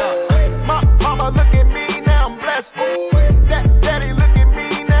 Yeah. My mama look at me, now I'm blessed. Daddy look at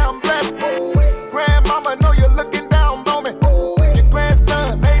me, now I'm blessed. Grandmama know you're looking down on me. Your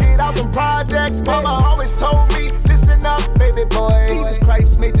grandson made it out them projects. Mama always told me, listen up, baby boy. Jesus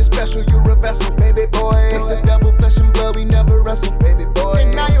Christ made you special, you're a vessel, baby boy. The devil flesh and blood, we never wrestle, baby boy.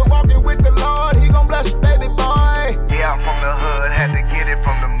 And now you're walking with the Lord, he gon' bless you, baby boy. Yeah, I'm from the hood, had to get it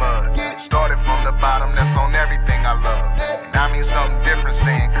from the mud. Started from the bottom, that's on everything I love. And I mean something different,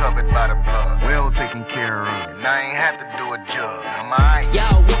 saying covered by the blood. Well taken care of, and I ain't had to do a jug. Am I? Yeah,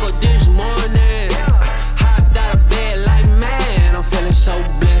 I woke up this morning. Hopped out of bed like, man, I'm feeling so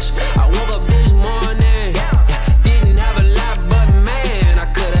blessed. I woke up this morning. Didn't have a lot, but man,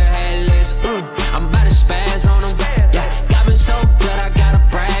 I could've had less. I'm about to spaz on them. Yeah, got me so good, I gotta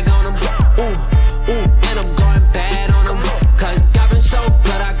brag on them. And I'm going bad on them. Cause got me so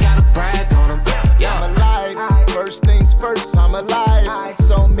good, I gotta brag on them. Yeah. I'm alive, first things first, I'm alive.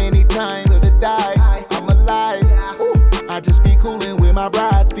 So many times to die, I'm alive. I just be coolin' with my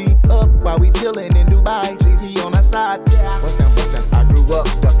bride, feet up while we chillin' in Dubai. Jay-Z on our side. Bust down, bust down. I grew up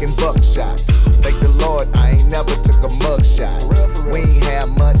ducking buckshots. Thank the Lord, I ain't never took a mug shot. We ain't had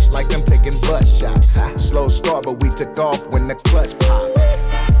much, like them taking butt shots. Slow start, but we took off when the clutch popped.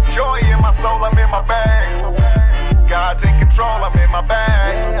 Joy in my soul, I'm in my bag. God's in control, I'm in my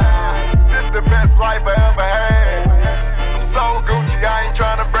bag. This the best life I ever had. I'm so Gucci, I ain't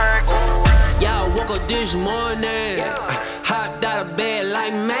tryna brag. Yeah, I woke up this morning. Hopped out of bed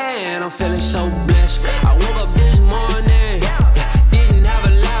like, man, I'm feeling so blessed. I woke up this morning. Didn't have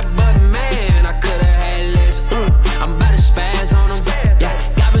a lot, but man, I could've had less. I'm about to spaz on them.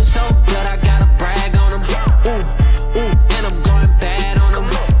 Yeah, got me so good, I gotta brag on them. And I'm going bad on them.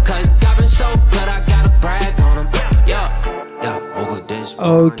 Cause got me so good, I gotta brag on them. Yeah, woke up this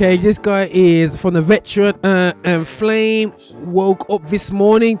morning. Okay, this guy is from the veteran and Flame. Woke up this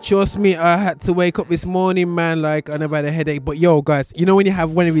morning. Trust me, I had to wake up this morning, man. Like, I never had a headache. But yo, guys, you know when you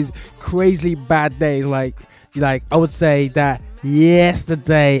have one of these crazily bad days, like I would say that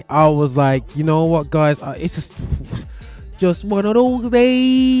yesterday I was like, you know what, guys, it's just one of those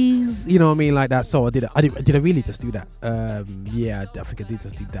days, you know what I mean, like that. So did I really just do that? Yeah, I think I did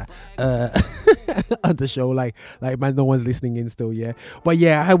just do that on the show, like man, no one's listening in still, yeah. But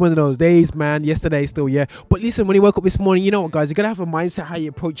yeah, I had one of those days, man, yesterday still, yeah. But listen, when you woke up this morning, you know what, guys, you gotta have a mindset how you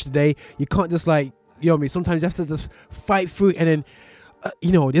approach the day. You can't just like, you know what I mean, sometimes you have to just fight through it. And then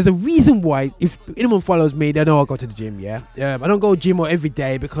you know, there's a reason why. If anyone follows me, they know I go to the gym, yeah. I don't go gym every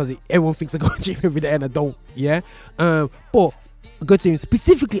day because everyone thinks I go to the gym every day and I don't, yeah. But I go to gym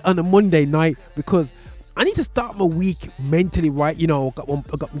specifically on a Monday night because I need to start my week mentally right. You know,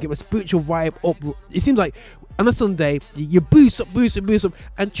 I got to get my spiritual vibe up. It seems like on a Sunday you boost up,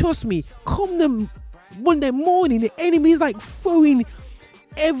 and trust me, come the Monday morning, the enemy is like throwing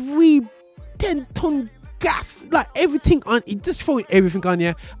every 10-ton gas, like everything on it, just throwing everything on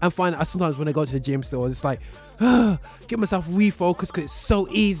you. And find out sometimes when I go to the gym still, it's like get myself refocused because it's so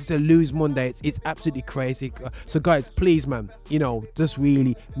easy to lose Monday. It's absolutely crazy. So guys, please, man, you know, just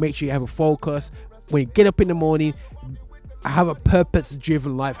really make sure you have a focus when you get up in the morning. Have a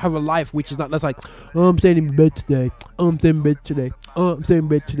purpose-driven life. Have a life which is not that's like, oh, I'm staying in bed today. Oh, I'm staying in bed today. Oh, I'm staying in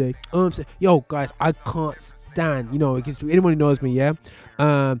bed today. Yo, guys, I can't stand. You know, because anyone who knows me, yeah,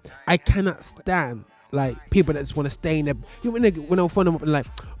 I cannot stand like people that just want to stay in there. You know, when I find them up and like,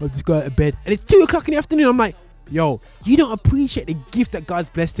 I'll just go out of bed and it's 2 o'clock in the afternoon. I'm like, yo, you don't appreciate the gift that God's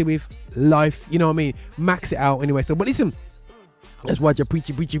blessed you with, life. You know what I mean? Max it out anyway. So, but listen, let's watch your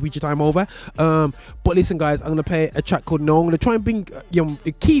preachy time over. But listen, guys, I'm gonna play a track called No. I'm gonna try and bring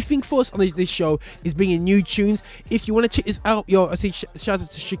the key thing for us on this show is bringing new tunes. If you want to check this out, yo, I say shout out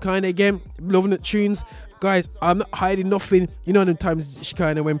to Shakira again, loving the tunes, guys. I'm not hiding nothing. You know, them times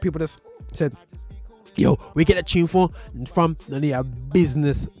Shakira when people just said, yo, we get a tune from none of your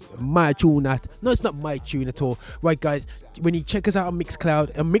business. My tune that. No, it's not my tune at all. Right, guys, when you check us out on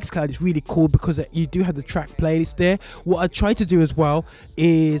Mixcloud, and Mixcloud is really cool because you do have the track playlist there. What I try to do as well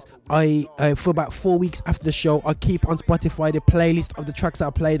is I for about 4 weeks after the show, I keep on Spotify the playlist of the tracks that I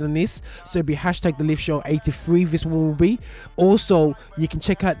played on this. So it'll be hashtag the Lift Show 83. This one will be. Also, you can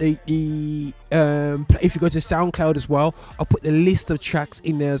check out the if you go to SoundCloud as well, I'll put the list of tracks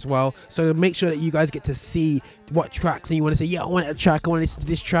in there as well. So to make sure that you guys get to see what tracks, and you want to say, yeah, I want a track, I want to listen to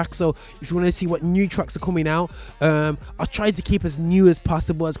this track. So if you want to see what new tracks are coming out, I try to keep as new as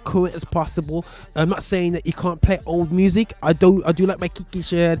possible, as current as possible. I'm not saying that you can't play old music. I do like my Kiki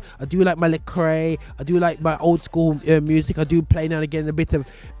Shed, I do like my Lecrae, I do like my old school music. I do play now and again a bit of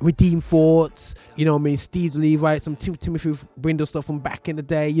Redeemed Thoughts, you know what I mean, Steve Levi, some Timothy Brindle stuff from back in the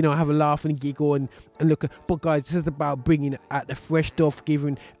day, you know, have a laugh and giggle and look at. But guys, this is about bringing out the fresh stuff,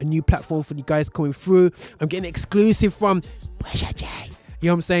 giving a new platform for you guys coming through. I'm getting exclusive from Jaae. You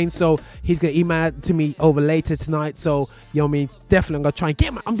know what I'm saying? So he's gonna email it to me over later tonight. So you know what I mean? Definitely I'm gonna try and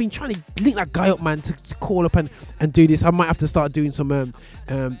get I've been trying to link that guy up, man, to call up and do this. I might have to start doing some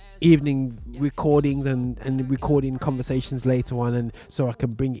evening recordings and recording conversations later on, and so I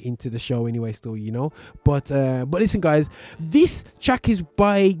can bring it into the show anyway still, you know. But listen guys, this track is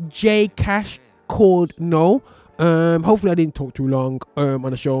by Kash called No. Hopefully I didn't talk too long on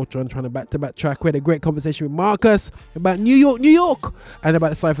the show, trying to back-to-back track. We had a great conversation with Marcus about New York, and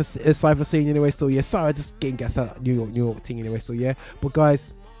about the Cypher scene anyway. So yeah, sorry, just getting gas out New York thing anyway. So yeah, but guys,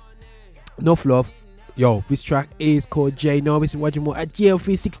 enough love. Yo, this track is called Jaae. No, this is watching more at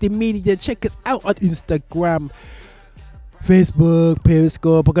GL360 Media. Check us out on Instagram, Facebook,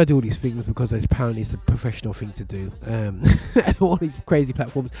 Periscope. I gotta do all these things because apparently it's a professional thing to do. All these crazy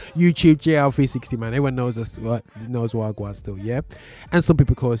platforms. YouTube, GL360, man. Everyone knows us, right? Knows what I go on still, yeah? And some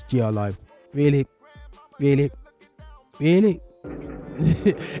people call us GL Live. Really?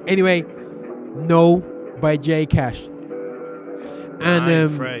 Anyway, No by Kash. And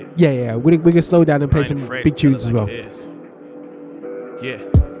yeah, we're gonna slow down and play some big tunes as well. Yeah.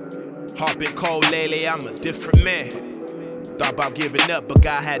 Heart been cold lately, I'm a different man. Thought about giving up, but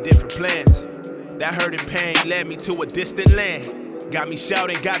God had different plans. That hurt and pain led me to a distant land. Got me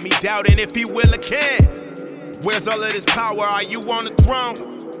shouting, got me doubting if he will or can. Where's all of this power? Are you on the throne?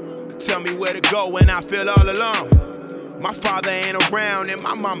 Tell me where to go when I feel all alone. My father ain't around and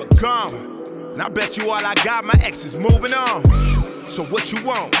my mama gone. And I bet you all I got, my ex is moving on. So what you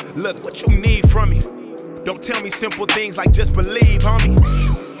want? Look, what you need from me? Don't tell me simple things like just believe, homie.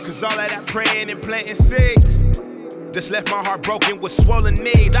 Cause all of that praying and planting seeds just left my heart broken with swollen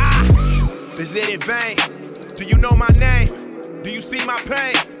knees. Is it in vain? Do you know my name? Do you see my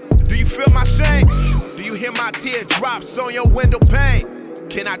pain? Do you feel my shame? Do you hear my teardrops on your window pane?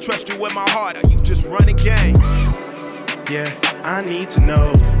 Can I trust you with my heart? Are you just running game? Yeah, I need to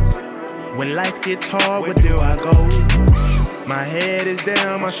know. When life gets hard, where do I go? My head is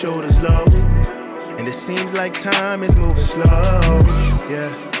down, my shoulders low, and it seems like time is moving slow. Yeah,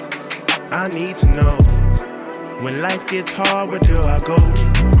 I need to know. When life gets hard, where do I go?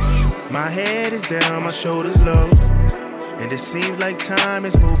 My head is down, my shoulders low, and it seems like time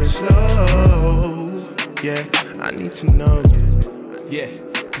is moving slow. Yeah, I need to know. Yeah.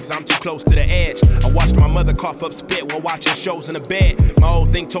 Cause I'm too close to the edge. I watched my mother cough up spit while watching shows in the bed. My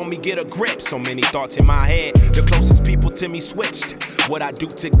old thing told me get a grip. So many thoughts in my head. The closest people to me switched. What I do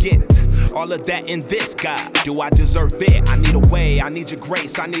to get all of that in this, God. Do I deserve it? I need a way, I need your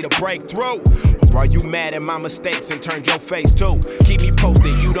grace, I need a breakthrough. Or are you mad at my mistakes and turned your face too? Keep me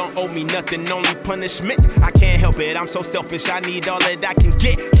posted, you don't owe me nothing, only punishment. I can't help it, I'm so selfish, I need all that I can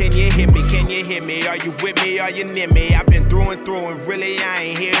get. Can you hear me? Can you hear me? Are you with me? Are you near me? I've been through and really I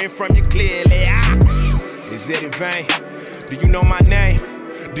ain't hearing from you clearly. Is it in vain? Do you know my name?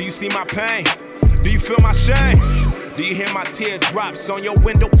 Do you see my pain? Do you feel my shame? Do you hear my teardrops on your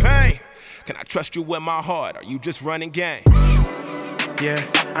window pane? Can I trust you with my heart? Are you just running game? Yeah,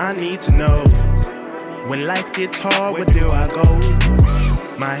 I need to know. When life gets hard, where do I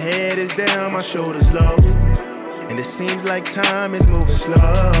go? My head is down, my shoulders low, and it seems like time is moving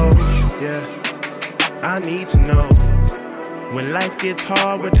slow. Yeah, I need to know. When life gets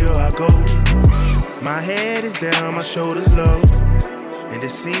hard, where do I go? My head is down, my shoulders low, and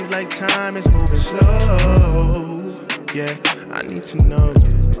it seems like time is moving slow. Yeah, I need to know.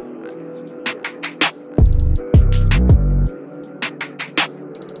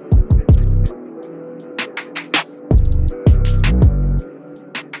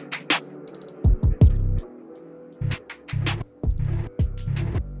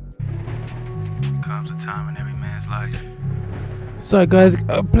 Sorry guys,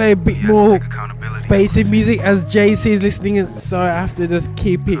 I'll play a bit more basic music as JC is listening, so I have to just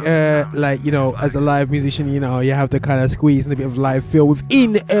keep it like, you know, as a live musician, you know, you have to kind of squeeze in a bit of live feel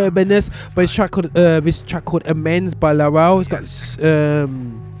within the urbanness. But this track called Amends by Larell. It's got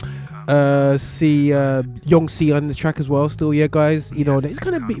Young C on the track as well. Still, yeah, guys, you know, it's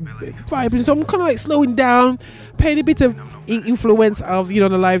kind of bit vibing. So I'm kind of like slowing down, paying a bit of influence of, you know,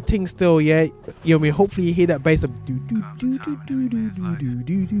 the live thing. Still, yeah, you know what I mean. Hopefully you hear that bass of do do do do do do do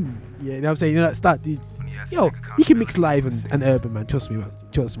do do. Yeah, you know what I'm saying. You know that start. Yo, you can mix live and urban, man. Trust me, man.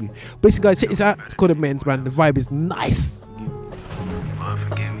 Trust me. But listen, guys, check this out. It's called Amends, man. The vibe is nice. Lord,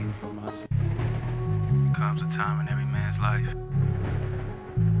 forgive me for my sin. Comes a time in every man's life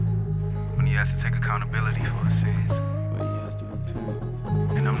when he has to take accountability for his sins.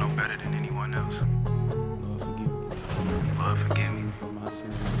 And I'm no better than anyone else. Lord, forgive me for my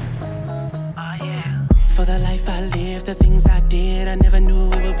sin. Oh yeah. For the life I lived, the things I did, I never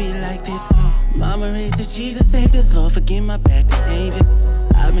knew it would be like this. Mama raised us, Jesus saved us. Lord, forgive my bad behavior.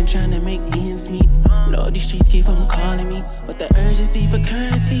 I've been trying to make ends meet. Lord, these streets keep on calling me, but the urgency for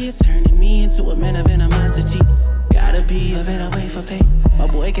currency is turning me into a man of animosity. Gotta be a better way for fate. My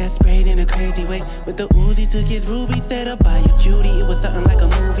boy got sprayed in a crazy way, but the Uzi took his ruby, set up by a cutie. It was something like a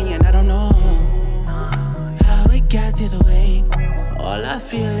movie, and I don't know how it got this way. All I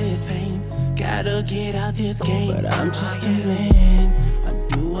feel is pain. Gotta get out this game, but I'm just a man. I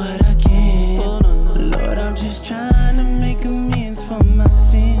do what I can. Lord, I'm just trying to make amends for my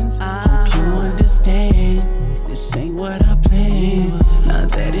sins. I hope you understand. This ain't what I planned. Now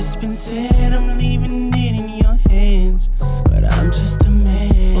that it's been said, I'm leaving it in your hands. But I'm just a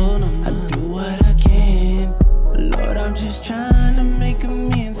man. I do what I can. Lord, I'm just trying to make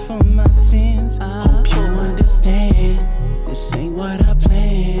amends for my sins. I hope you understand. This ain't what I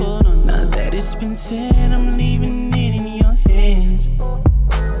planned. Now that it's been said, I'm leaving it in your hands.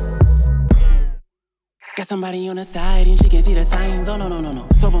 Got somebody on the side and she can see the signs. Oh no.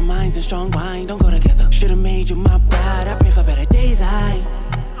 Sober minds and strong mind don't go together. Should've made you my bride. I pray for better days. I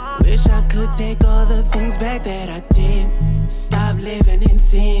wish I could take all the things back that I did. Stop living in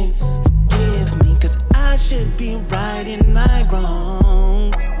sin. Forgive me, cause I should be righting my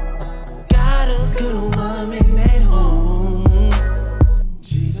wrongs. Got a good woman at home.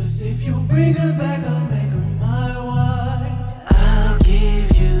 Jesus, if you bring her back, I'll make her my wife. I'll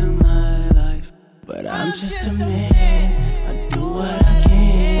give you my life, but I'm just a man. I do what I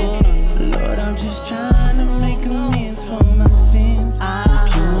can. Lord, I'm just trying to make amends for my sins. I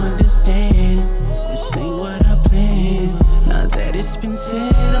hope you understand. This ain't what I planned. Now that it's been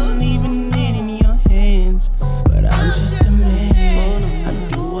said, I'm leaving it in your hands. But I'm just a man. I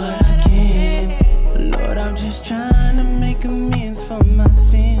do what I can. Lord, I'm just trying to make amends for my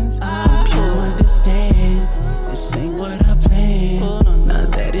sins. I hope you understand. This ain't what I planned. Now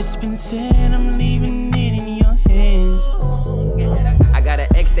that it's been said, I'm leaving it in your hands. I got an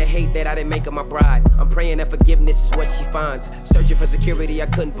ex that hate that I didn't make her my bride. I'm praying that forgiveness is what she finds. Searching for security I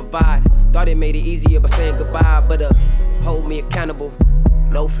couldn't provide. Thought it made it easier by saying goodbye, but hold me accountable.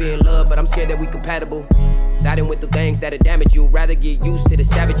 No fear and love, but I'm scared that we compatible. Siding with the things that'll damage you. Rather get used to the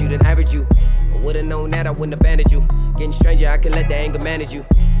savage you than average you. I would've known that I wouldn't abandon you. Getting stranger, I can let the anger manage you.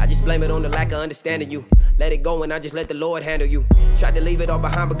 I just blame it on the lack of understanding you. Let it go and I just let the Lord handle you. Tried to leave it all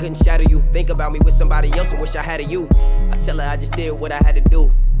behind but couldn't shadow you. Think about me with somebody else and wish I had a you. I tell her I just did what I had to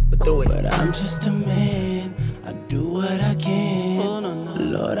do, but through it. But I'm just a man, I do what I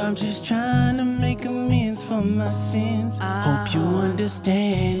can. Lord, I'm just trying to make amends for my sins. I hope you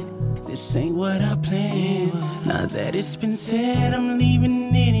understand. This ain't what I planned. Now that it's been said, I'm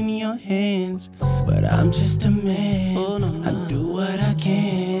leaving it in your hands. But I'm just a man, I do what I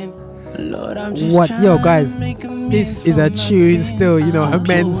can. Lord, I'm just what, yo guys, this is a tune still, you know,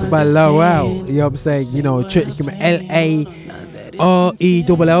 Amends by Larell. You know what I'm saying? You know, check him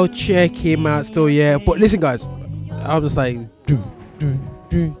Larell, check him out still, yeah. But listen guys, I'm just like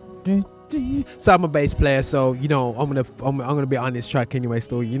so I'm a bass player, so you know I'm gonna be on this track anyway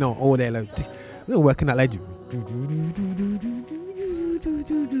still, you know, all day like we're working out like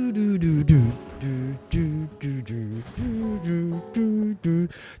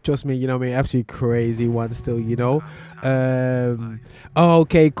trust me, you know what I mean, absolutely crazy one still, you know.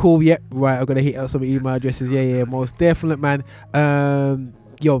 Okay, cool, yeah, right, I'm gonna hit out some email addresses, yeah, most definite, man.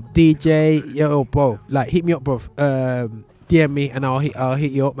 Yo, DJ, yo, bro, like hit me up, bro. DM me and I'll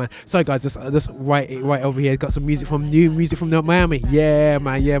hit you up, man. Sorry guys, just right over here. Got some new music from Miami. Yeah,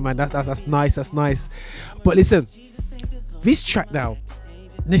 man. That's nice. But listen, this track now,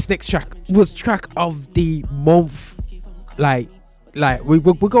 this next track was track of the month. Like we're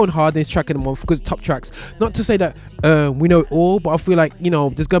going hard in this track of the month because top tracks. Not to say that we know it all, but I feel like, you know,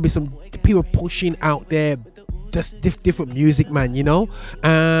 there's gonna be some people pushing out there just different music, man, you know.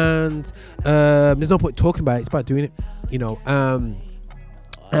 And there's no point talking about it. It's about doing it, you know.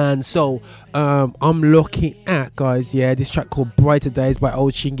 And so I'm looking at, guys, this track called Brighter Days by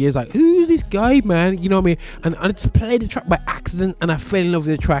old Chingu. It's like, who's this guy, man? You know what I mean? And I just played the track by accident and I fell in love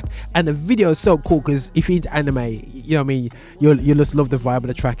with the track. And the video is so cool because if you're into anime, you know what I mean, you'll just love the vibe of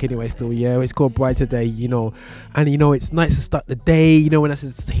the track anyway still. It's called Brighter Day, you know. And you know, it's nice to start the day, you know, when I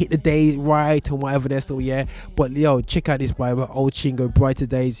just hit the day right and whatever there still, But yo, check out this by old Chingu, Brighter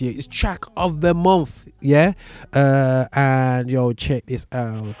Days. It's track of the month, and yo, check this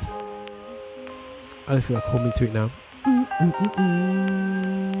out. I don't feel like humming to it now.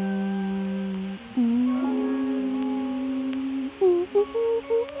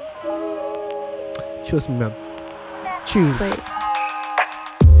 Trust me, man. Tune. Wait.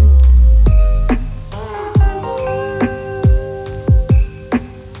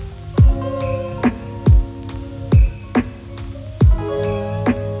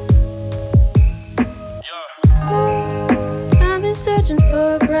 I've been searching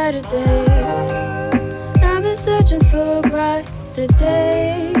for a brighter day. I've been searching for a brighter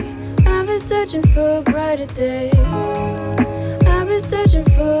day. I've been searching for a brighter day. I've been searching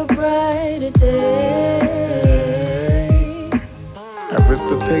for a brighter day. I rip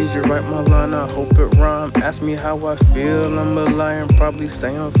a page and write my line, I hope it rhyme. Ask me how I feel, I'm a lion, probably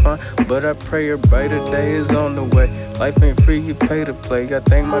say I'm fine. But I pray a brighter day is on the way. Life ain't free, you pay to play. I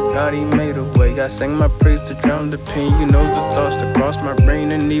thank my God he made a way. I sing my praise to drown the pain. You know the thoughts that cross my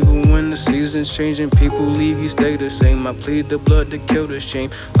brain. And even when the seasons change and people leave, you stay the same. I plead the blood to kill the shame.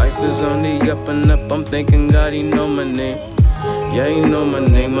 Life is on the up and up, I'm thanking God he know my name. Yeah, he know my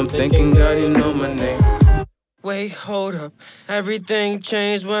name, I'm thanking God he know my name. Wait, hold up. Everything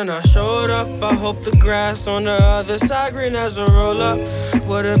changed when I showed up. I hope the grass on the other side green as a roll up.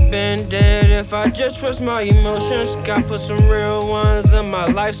 Would've been dead if I just trust my emotions. Got put some real ones in my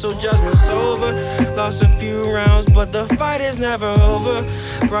life, so judgment sober. Lost a few rounds, but the fight is never over.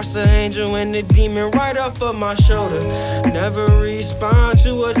 Brushed the angel and the demon right off of my shoulder. Never respond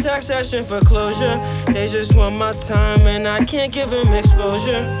to a text session for closure. They just want my time and I can't give them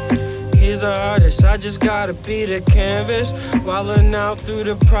exposure. He's an artist, I just gotta be the canvas. Wildin' out through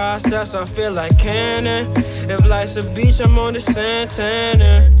the process, I feel like cannon. If life's a beach, I'm on the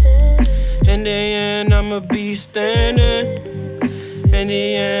Santana. In the end, I'ma be standing. In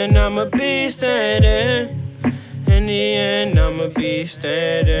the end, I'ma be standing. In the end, I'ma be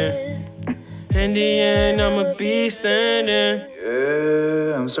standing. In the end, I'ma be standing.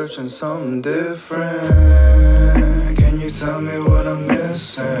 Yeah, I'm searching something different. Can you tell me what I'm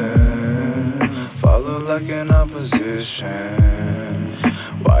missing? Follow like an opposition.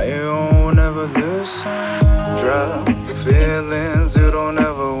 Why you won't ever listen? Drop the feelings you don't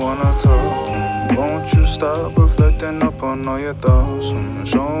ever wanna talk. Won't you stop reflecting upon all your thoughts?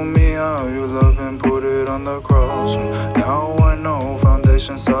 Show me how you love and put it on the cross. Now I know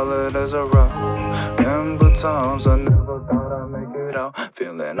foundation solid as a rock. Remember times I never thought I'd make it out.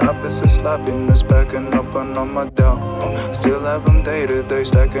 Feeling opposite sloppiness backing up on all my doubt. Still have them day to day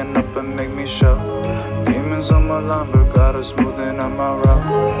stacking up and make me shout. Demons on my line but got a smoothing on my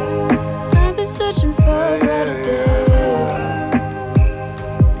route. I've been searching for a brighter day.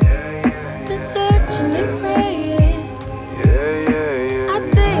 Been searching and praying. I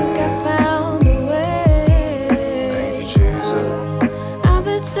think I found a way. Thank you, Jesus. I've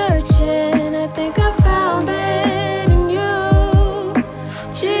been searching, I think I found it in you,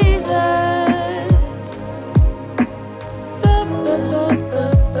 Jesus. Ba, ba, ba, ba,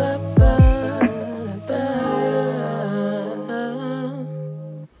 ba, ba, ba.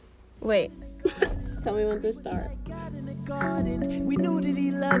 Wait. Tell me when to start. We knew that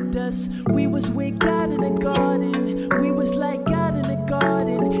he loved us. We was with God in the garden. We was like God in the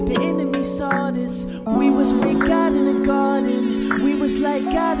garden. The enemy saw this. We was with God in the garden. We was like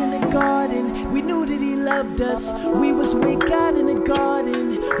God in the garden. We knew that he loved us. We was with God in the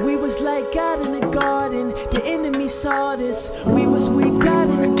garden. We was like God in the garden. The enemy saw this. We was with God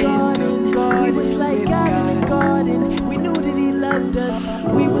in the garden. We was like God in the garden. We knew that he loved us.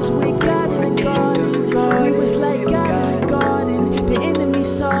 We was with God in the garden. We was like God in the garden. The enemy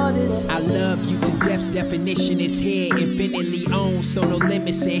saw this. I love you to death's definition is here. Infinitely owned, so no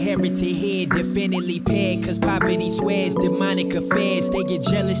limits inherited here. Definitely paired, cause poverty swears demonic affairs. They get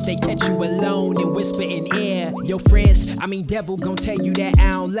jealous, they catch you alone and whisper in air. Your friends, devil gon' tell you that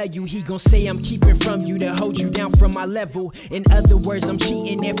I don't love you. He gon' say I'm keeping from you to hold you down from my level. In other words, I'm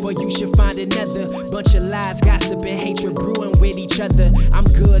cheating, therefore you should find another. Bunch of lies, gossip, and hatred brewing with each other. I'm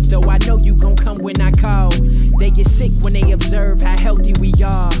good though, I know you gon' come when I call. They get sick when they observe how healthy we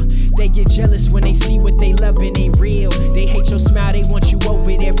are. They get jealous when they see see what they loving ain't real. They hate your smile, they want you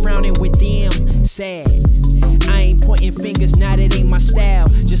over there frowning with them. Sad. I ain't pointing fingers, now that ain't my style.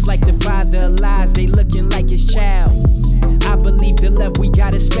 Just like the father of lies, they looking like his child. I believe the love we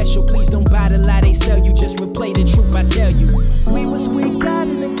got is special. Please don't buy the lie they sell you. Just replay the truth I tell you. We was with God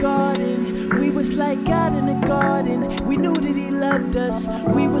in the garden. We was like God in the garden. We knew that he loved us.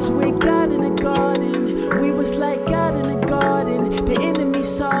 We was with God in the garden. We was like God in the garden. The enemy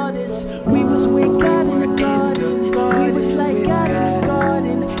saw this. We was with God in the garden. We was like God in the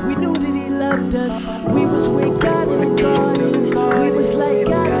garden. We knew that he loved us. We was with God in the garden. We was like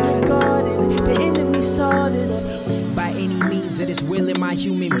God in the garden. The enemy saw this. By any means of this will in my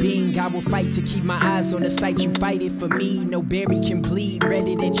human being, I will fight to keep my eyes on the sight. You fight it for me. No berry can bleed.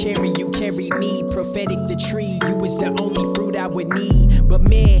 Redder than cherry, you carry me. Prophetic the tree, you was the only fruit I would need. But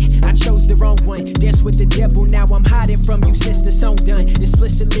man, I chose the wrong one. Dance with the devil, now I'm hiding from you since the song done.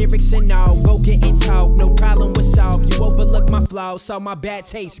 Explicit lyrics and all, go get and talk. No problem was solved. You overlooked my flaws, saw my bad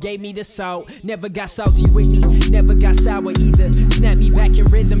taste, gave me the salt. Never got salty with me, never got sour either. Snap me back in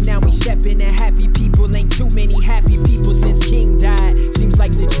rhythm, now we stepping and happy people. Ain't too many happy people since King died. Seems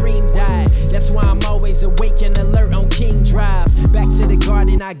like the dream died. That's why I'm always awake and alert on King Drive. Back to the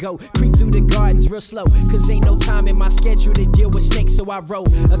garden I go, creep through the gardens real slow. Cause ain't no time in my schedule to deal with snakes, so I roll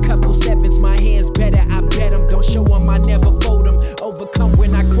a couple sevens. My hands better, I bet them. Don't show them, I never fold them. Overcome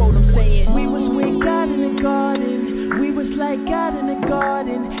when I quote them, saying we was with God in the garden. We was like God in the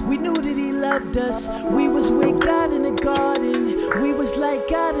garden. We knew that he loved us. We was with God in the garden. We was like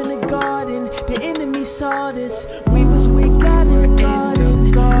God in the garden. The enemy saw this. We was with God in the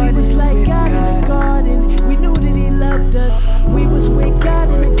garden. We was like God in the garden. We knew that he loved us. We was with God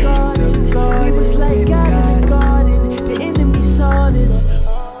in the garden. We was like God in the garden. The enemy saw this.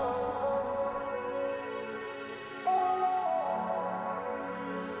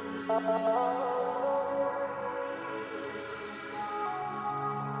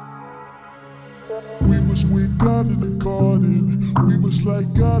 We was with God in the garden. We was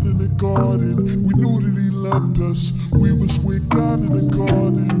like God in the garden. We knew that he loved us. We was with God in the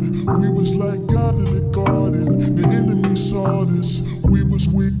garden. We was like God in the garden. The enemy saw this. We was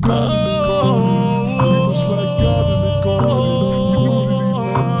with God in the garden. We was like God in the garden.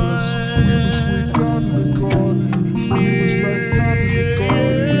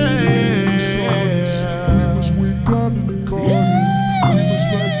 We knew that he loved us. We was with God in the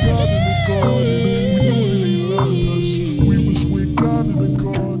garden. We was like God in the garden. The enemy saw this. We was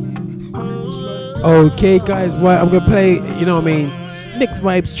with God in the garden. We was like God in the garden. Okay, guys, right, I'm gonna play, you know what I mean, Nick's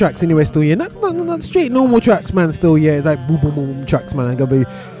vibes tracks anyway, still, yeah, not straight normal tracks, man, still, yeah, like boom, boom, boom tracks, man. I'm gonna be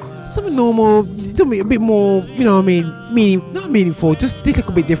something normal, something a bit more, you know what I mean, not meaningful, just a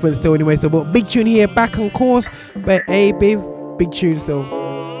little bit different still, anyway. So, but big tune here, Back on Course by Abiv, big tune still.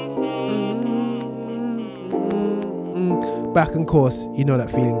 Back on Course, you know that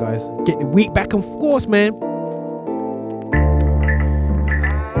feeling, guys. Get the week back on course, man.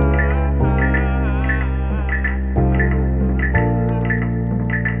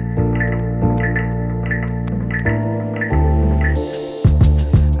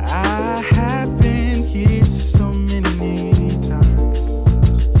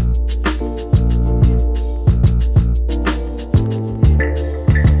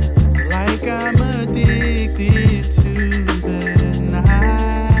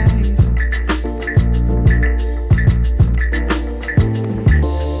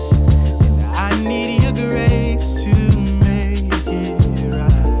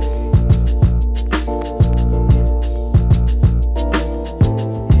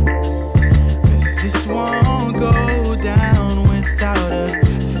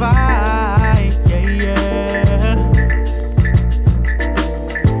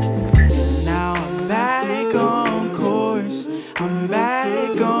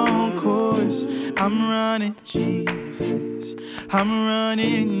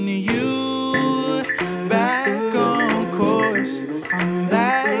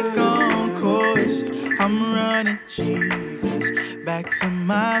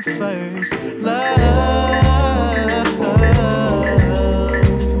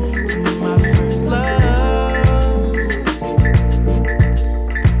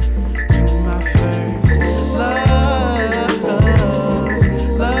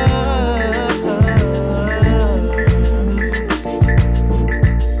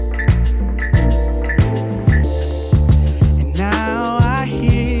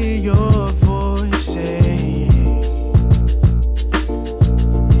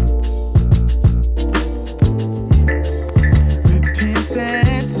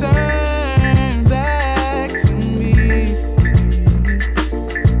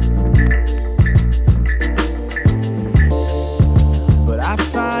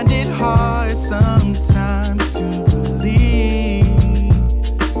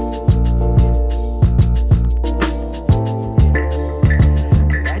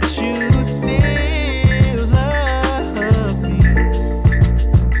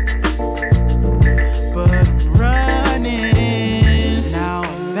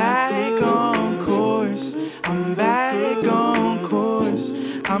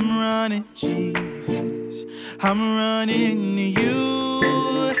 I'm running to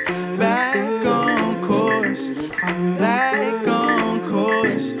you. Back on course. I'm back on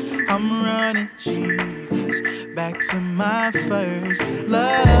course. I'm running, Jesus, back to my first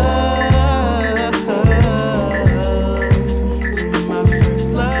love. To my first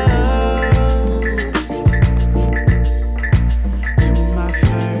love. To my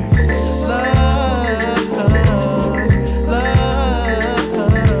first love.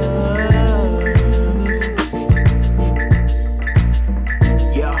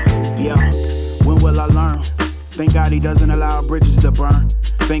 Yeah. When will I learn? Thank God he doesn't allow bridges to burn.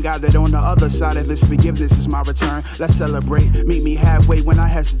 Thank God that on the other side of his forgiveness is my return. Let's celebrate. Meet me halfway when I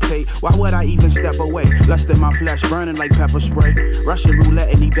hesitate. Why would I even step away? Lust in my flesh burning like pepper spray. Russian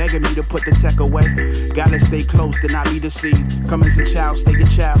roulette and he begging me to put the tech away. Gotta stay close to not be deceived. Come as a child, stay a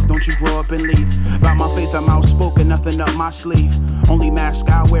child. Don't you grow up and leave. About my faith I'm outspoken, nothing up my sleeve. Only mask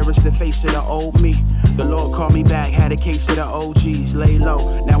I wear is the face of the old me. The Lord called me back, had a case of the OGs. Lay low,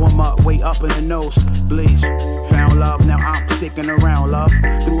 now I'm up, way up in the nose. Bleeds, found love, now I'm sticking around, love.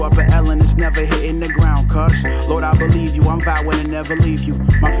 Threw up an L and it's never hitting the ground, cuz Lord, I believe you, I'm vowing to never leave you.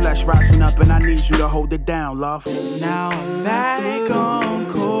 My flesh rising up and I need you to hold it down, love. Now I'm back on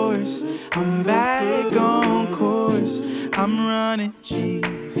course. I'm back on course. I'm running,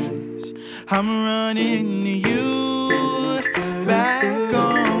 Jesus. I'm running to you. Back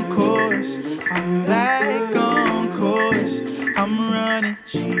on course. I'm back on course. I'm running,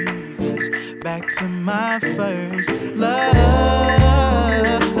 Jesus, back to my first love.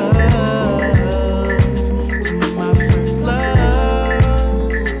 To my first love.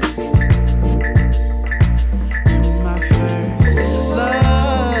 To my first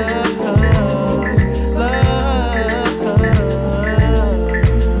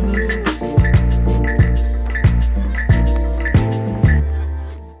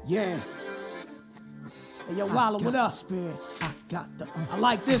Yeah. Hey, yo, Walla, what up? Spirit. I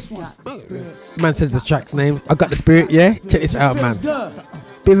like this one. Man says the track's name. I got the spirit, yeah? Check this out, man.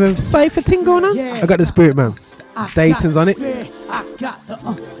 Bit of a Cypher thing going on? I got the spirit, man. Datin's on it. I got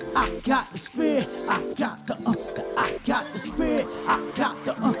the spirit. I got the spirit. I got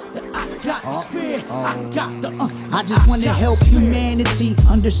the spirit. I got the I just want to help humanity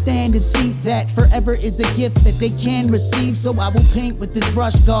understand and see that forever is a gift that they can receive. So I will paint with this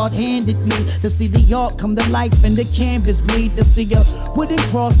brush God handed me to see the art come to life and the canvas bleed. To see a wooden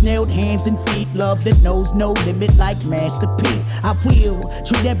cross, nailed hands and feet. Love that knows no limit like Master P. I will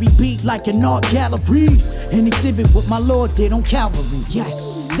treat every beat like an art gallery and exhibit what my Lord did on Calvary.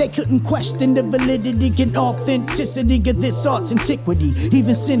 Yes. They couldn't question the validity and authenticity of this art's antiquity.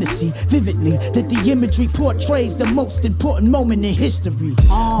 Even cynicism, vividly, that the imagery portrays the most important moment in history.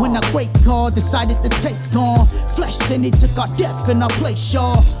 When a great God decided to take on flesh, then he took our death in our place,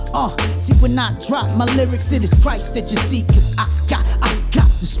 y'all. See, when I drop my lyrics, it is Christ that you see, cause I got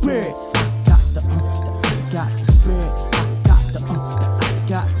the spirit. I got the spirit. I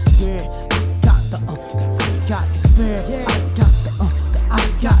got the spirit. I got the spirit. I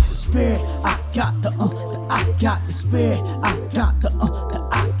got the spirit. I got the spirit.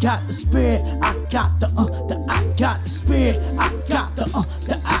 I got the spirit. I got the spirit. I got the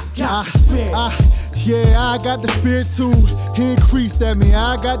spirit. Yeah, I got the spirit too. He increased at me,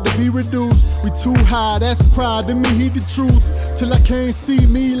 I got to be reduced. We too high, that's pride. Let me heed the truth. Till I can't see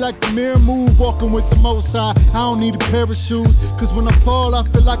me like the mirror move. Walking with the most high, I don't need a pair of shoes. Cause when I fall, I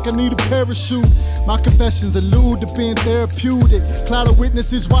feel like I need a parachute. My confessions allude to being therapeutic. Cloud of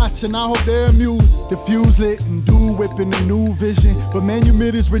witnesses watching, I hope they're amused. The fuse lit and do whipping a new vision. But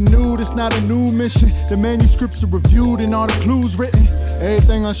manuscript is renewed, it's not a new mission. The manuscripts are reviewed and all the clues written.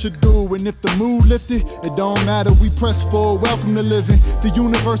 Everything I should do, and if the mood lifted, it don't matter, we press forward, welcome to living. The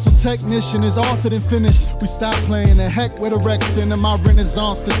universal technician is authored and finished. We stop playing the heck with erection and my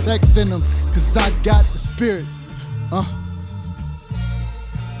renaissance detect venom. Cause I got the spirit.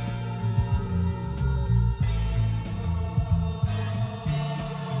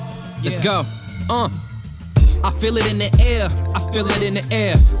 Let's go. I feel it in the air. I feel it in the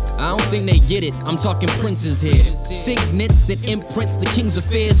air. I don't think they get it. I'm talking princes here. Signets that imprints the king's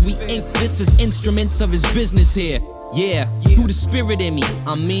affairs. We ink this as instruments of his business here. Yeah, through the spirit in me.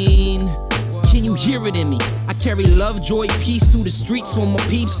 I mean, can you hear it in me? I carry love, joy, peace through the streets. When my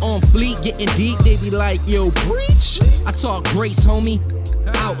peeps on fleet getting deep, they be like, yo, preach. I talk grace, homie.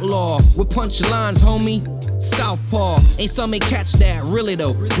 Outlaw with punchlines, homie. Southpaw, ain't some may catch that, really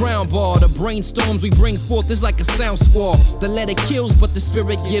though. Ground ball, the brainstorms we bring forth is like a sound squall. The letter kills, but the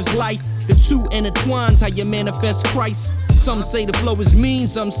spirit gives life. The two intertwines, how you manifest Christ. Some say the flow is mean,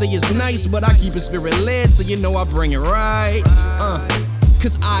 some say it's nice, but I keep it spirit led, so you know I bring it right.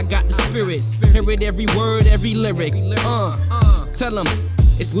 cause I got the spirit. Hear it every word, every lyric. Tell them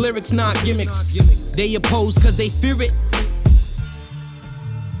it's lyrics, not gimmicks. They oppose cause they fear it.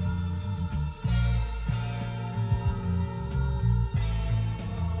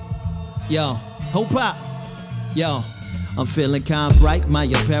 Yo, hope up. Yo, I'm feeling kinda bright. My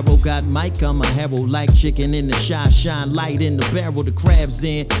apparel got mic. I'm a herald like chicken in the shine light in the barrel. The crabs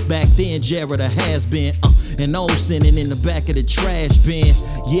in. Back then, Jered a has been. And old sinning in the back of the trash bin.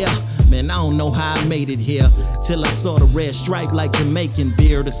 Yeah, man, I don't know how I made it here. Till I saw the red stripe like Jamaican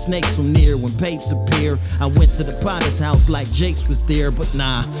beer. The snakes from near when papes appear. I went to the potter's house like Jake's was there. But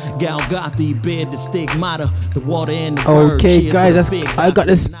nah, Gawdly bed the stigmata. The water and the bird. Okay, guys, I got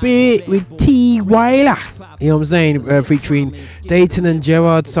the spirit with Tee-Wyla. You know what I'm saying? Featuring Datin and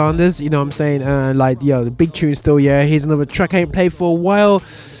Jered Sanders. You know what I'm saying? The big tune still, yeah. Here's another track I ain't played for a while.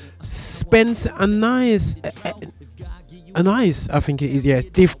 Spence and Nice. I think it is, yeah.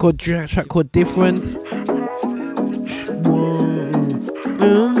 Difficult track called Different.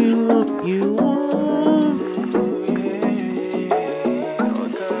 All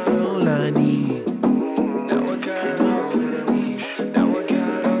I need.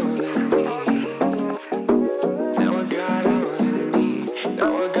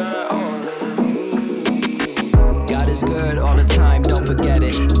 God is good all the time, don't forget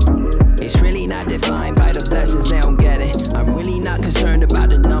it. It's really not defined by the blessings, they don't get it. I'm really not concerned about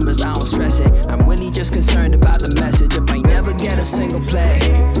the numbers, I don't stress it. I'm really just concerned about the message. If I never get a single play,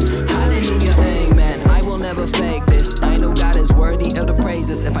 hallelujah, amen. I will never fake this. I know God is worthy of the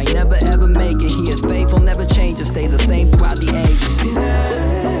praises. If I never ever make it, He is faithful, never changes, stays the same throughout the ages.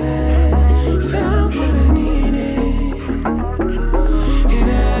 Found what I needed.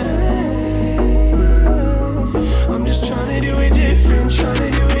 I'm just trying to do it different, trying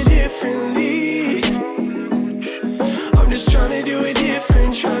to do it differently. I'm just trying to do it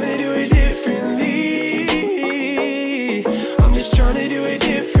different, trying to do it differently. I'm just trying to do it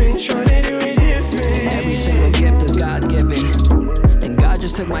different, trying to do it different. And every single gift is God given. And God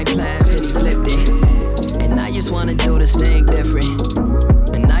just took my plans and He flipped it. And I just wanna do this thing different.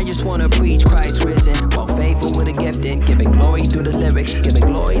 And I just wanna preach Christ risen. Walk faithful with a gifting, giving glory through the lyrics, giving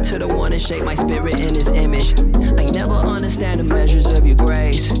glory to the one that shaped my spirit in His image. I never understand the measures of your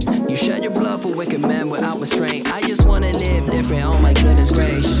grace. You shed your blood for wicked men without restraint. I just wanna live different, oh my goodness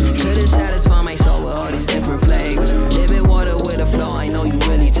gracious. Couldn't satisfy my soul with all these different flavors. Living water with a flow, I know you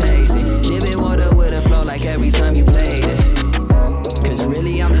really taste it. Living water with a flow like every time you play this. Cause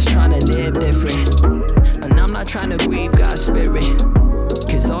really I'm just trying to live different. And I'm not trying to grieve God's spirit.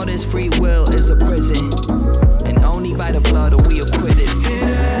 Cause all this free will is a prison. And only by the blood are we acquitted.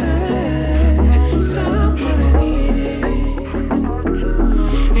 Found what I needed.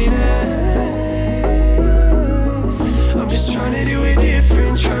 I'm just trying to do it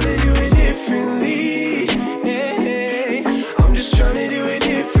different, trying to do it differently. I'm just trying to do it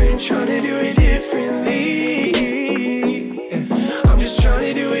different, trying to do it differently. I'm just trying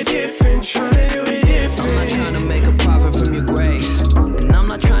to do it different, trying to do it different. I'm not trying to make a profit from your grace. And I'm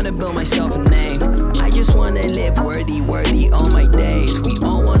not trying to build myself a name. I just wanna live worthy all my days. We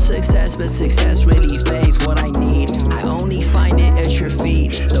all want success, but success really fades. What I need, I only find it at your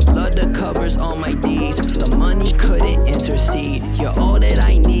feet. The blood that covers all my deeds. The money couldn't intercede. You're all that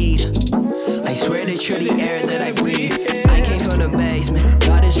I need. I swear that you're the air that I breathe. I came from the basement,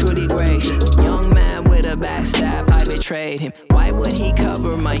 God is truly gracious. Young man with a backstab, I betrayed him. Why would He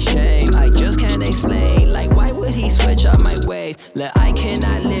cover my shame? I just can't explain. Like why would He switch up my ways? Like I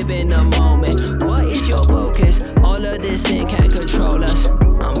cannot live in the moment. What is your focus? All of this sin can't control us.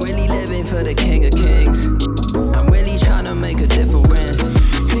 I'm really living for the King of Kings. I'm really trying to make a difference.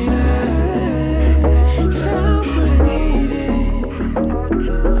 Found what I needed.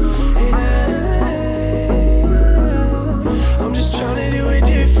 I'm just trying to do it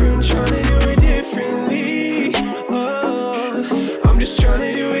different, trying to do it differently. I'm just trying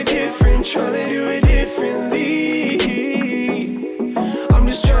to do it different, trying to do it differently. I'm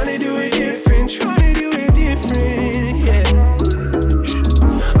just trying to do it different, trying to do it different, yeah.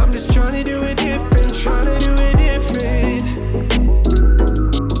 I'm just trying to do it different, trying to do it different.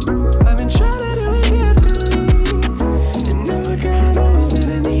 I've been trying to do it differently. And now I got all that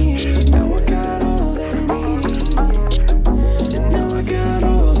I need. Now I got all that I need. And now I got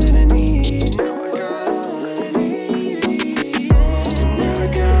all that I need. Now I got all that I need. And now I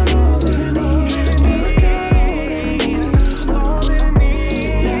got all that I need. Now I got all that I need.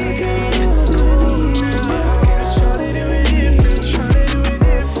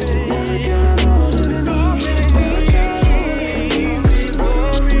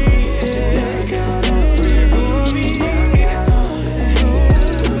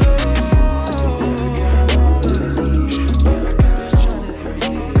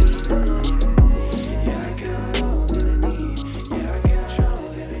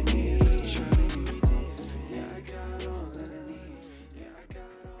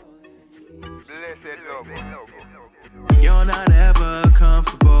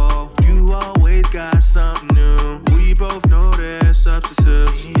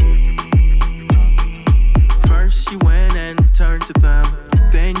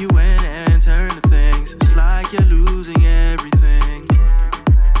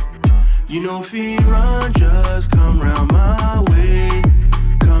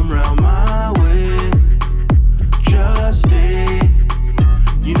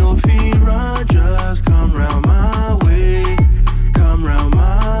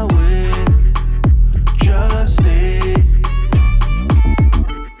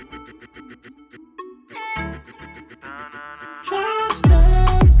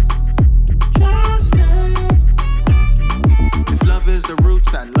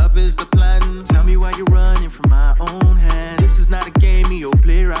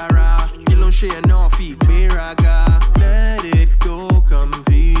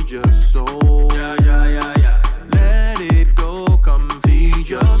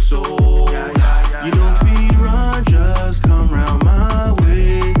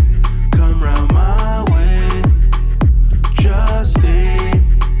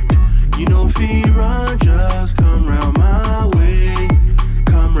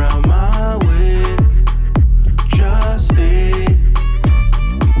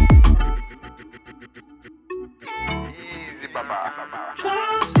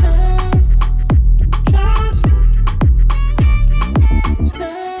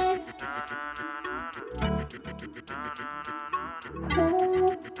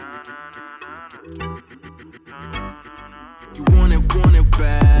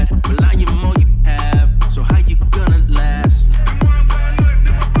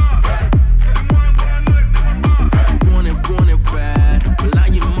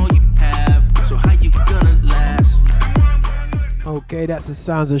 Okay, that's the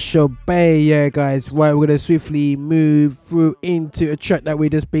sounds of Shope. Yeah, guys. Right, we're gonna swiftly move through into a track that we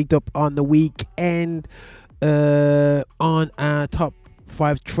just picked up on the weekend. On our top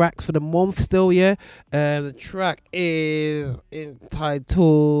 5 tracks for the month still, yeah. The track is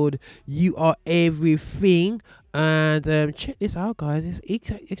entitled "You Are Everything," and check this out, guys.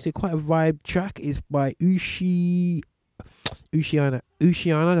 It's actually quite a vibe track. It's by Uchenna.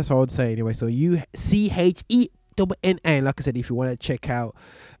 That's what I would say anyway. So Cehenna. Like I said, if you want to check out,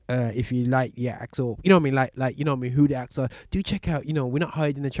 if you like acts or you know what I mean, like you know what I mean, who the acts are, do check out. You know, we're not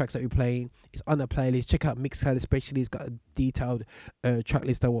hiding the tracks that we're playing. It's on the playlist. Check out Mixcloud, especially. It's got a detailed track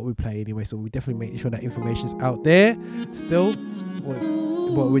list of what we play anyway. So we definitely making sure that information's out there. Still,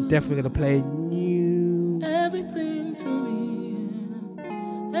 but we're definitely gonna play new. Everything to me.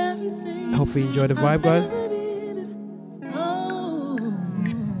 Everything. Hopefully you enjoy the vibe, guys.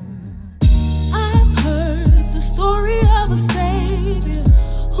 Story of a savior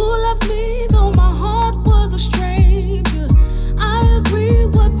who loved me though my heart was a stranger. I agree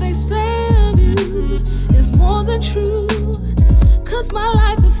what they say of you is more than true, 'cause my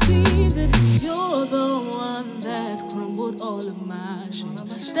life has seen that you're the one that crumbled all of my shame,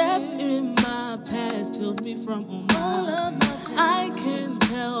 stepped in my past, healed me from all of my pain. I can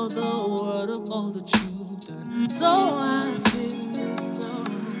tell the word of all that you've done, so I sing this song.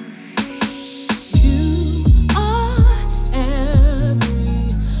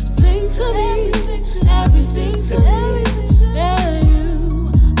 Everything to me, everything to me. Yeah,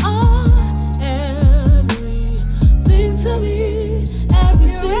 you are everything to me,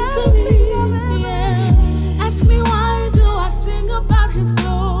 everything to me. Yeah. Ask me why do I sing about His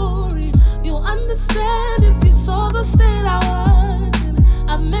glory? You'll understand if you saw the state I was in.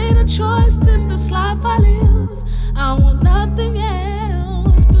 I've made a choice in this life I live. I want nothing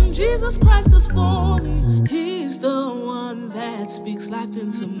else than Jesus Christ is for me. He's the one that speaks life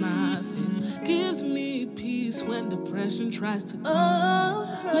into my face, gives me peace when depression tries to come.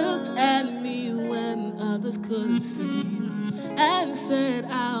 Looked at me when others couldn't see and said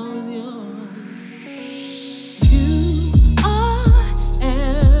I was yours. You are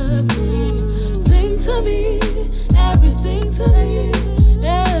everything to me, everything to me.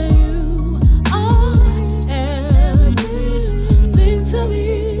 Yeah, you are everything to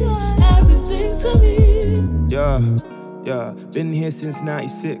me, everything to me. Yeah, been here since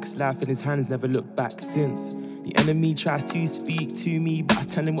 96. Life in his hands, never looked back since. The enemy tries to speak to me, but I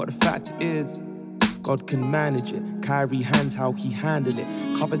tell him what the fact is. God can manage it, carry hands how he handle it.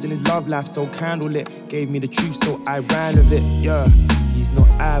 Covered in his love life, so candlelit. Gave me the truth, so I ran with it. Yeah, he's not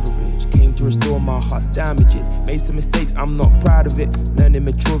average. Came to restore my heart's damages. Made some mistakes, I'm not proud of it. Learning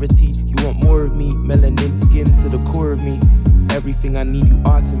maturity, you want more of me. Melanin skin to the core of me. Everything I need, you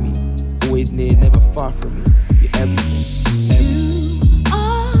are to me. Always near, never far from me. You're everything. You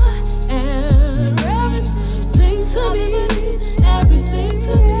are everything to me, everything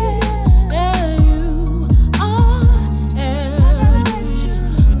to me. Yeah, you are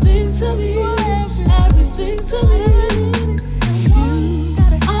everything to me, everything to me. You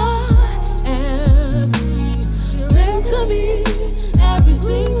are everything to me,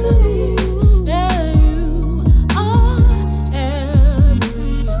 everything to me. Yeah, you are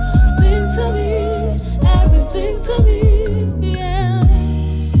everything to me, everything to me. Yeah.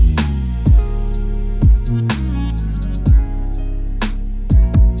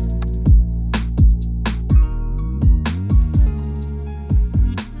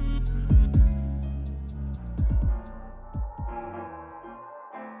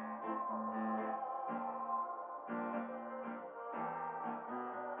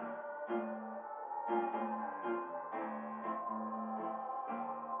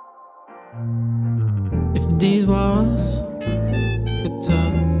 If these walls could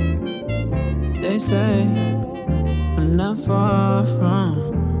talk, they say I'm not far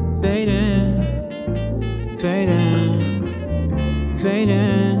from fading, fading,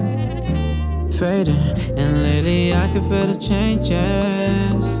 fading, fading. And lately I can feel the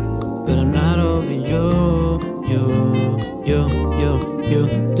changes, but I'm not over you. You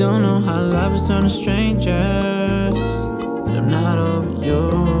don't know how lovers turn to strangers, but I'm not over you.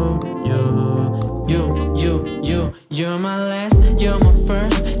 You're my last, you're my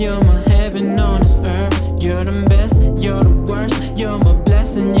first, you're my heaven on this earth. You're the best, you're the worst, you're my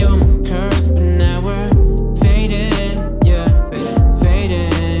blessing, you're my curse. But now we're fading, yeah,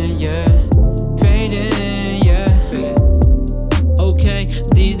 fading, yeah, fading, yeah. Okay,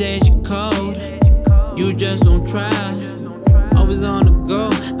 these days you're cold, you just don't try. Always on the go,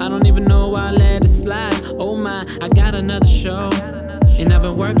 I don't even know why I let it slide. Oh my, I got another show, and I've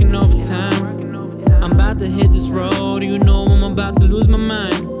been working overtime. I'm about to hit this road, you know I'm about to lose my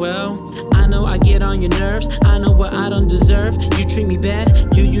mind. Well, I know I get on your nerves, I know what I don't deserve. You treat me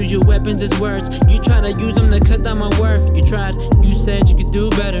bad, you use your weapons as words. You try to use them to cut down my worth. You tried, you said you could do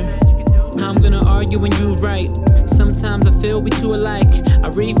better. I'm gonna argue when you're right. Sometimes I feel we too alike. I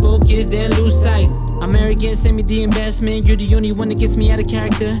refocus, then lose sight. I'm arrogant, send me the embarrassment. You're the only one that gets me out of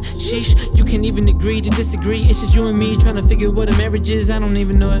character. Sheesh, you can't even agree to disagree. It's just you and me trying to figure what a marriage is. I don't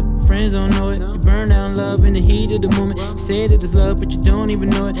even know it, friends don't know it. You burn down love in the heat of the moment. Say that it's love, but you don't even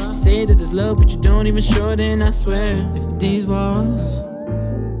know it. Say that it's love, but you don't even show it. And I swear, if these walls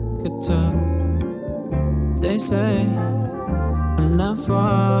could talk, they say I'm not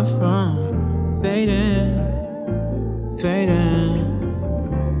far from fading, fading,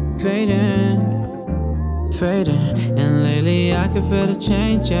 fading, fading. And lately I can feel the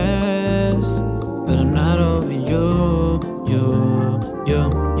changes, but I'm not over you.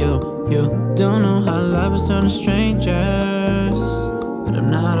 You don't know how love is turning strangers, but I'm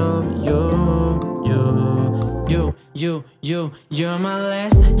not over you. You're my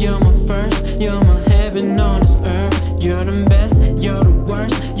last, you're my first, you're my heaven on this earth. You're the best, you're the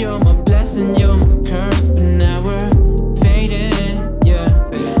worst, you're my blessing, you're my curse. But now we're fading, yeah,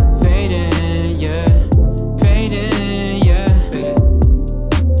 fading, yeah, fading, yeah.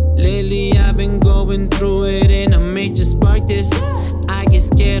 Lately I've been going through it and I may just spark this. I get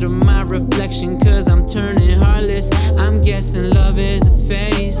scared of my reflection cause I'm turning heartless. I'm guessing love is a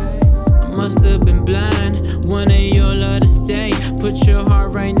phase. I must have been blind, wanted your love to stay. Put your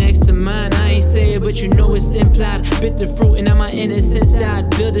heart right next to mine. I ain't say it, but you know it's implied. Bit the fruit and now my innocent side.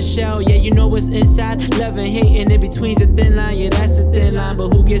 Build a shell, yeah, you know what's inside. Love and hate and in between's a thin line. Yeah, that's a thin line,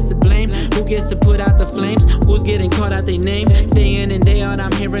 but who gets to blame? Who gets to put out the flames? Who's getting caught out their name? Day in and day out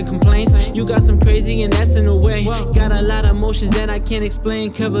I'm hearing complaints. You got some crazy and that's in a way. Got a lot of emotions that I can't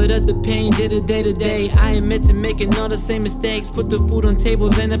explain. Covered up the pain, did it day to day. I admit to making all the same mistakes. Put the food on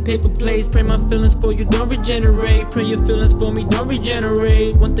tables and the paper plates. Pray my feelings for you, don't regenerate. Pray your feelings for me, don't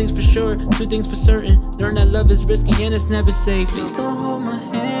regenerate. One thing's for sure, two things for certain. Learn that love is risky and it's never safe. Please don't hold my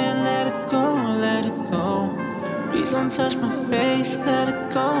hand, let it go, let it go. Please don't touch my face, let it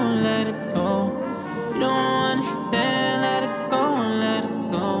go, let it go. You don't understand, let it go, let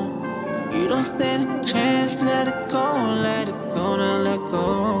it go. You don't stand a chance, let it go, let it go. Now let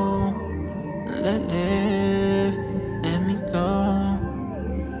go, let live, let me go.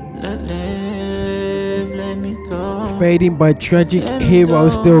 Let live, let me go. Fading by Tragic Hero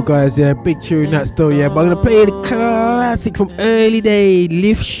still, guys, yeah, big tune that still, yeah. But I'm gonna play the classic from early day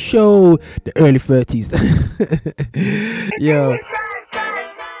lift show, the early 30s. Yo,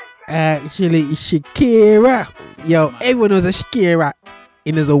 actually Shakira. Yo, everyone knows a Shakira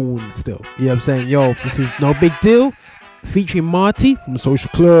in his own still. You know what I'm saying? Yo, this is No Big Deal featuring Marty from Social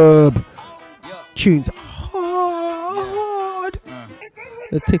Club. Tunes hard.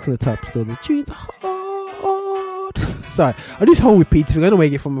 Let's take from the top still. The tunes hard. Sorry, I do this whole repeat thing. I don't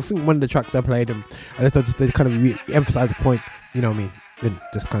make it from, I think, one of the tracks I played them. I just to kind of emphasize the point. You know what I mean? Then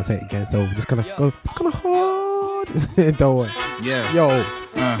just kind of say it again. So just kind of go. It's kind of hard. Don't worry. Yeah. Yo.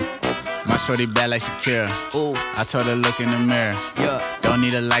 My shorty bad like Shakira. Ooh. I told her look in the mirror. Yeah. Don't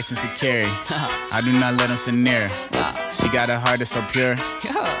need a license to carry. I do not let them sit near. She got a heart that's so pure.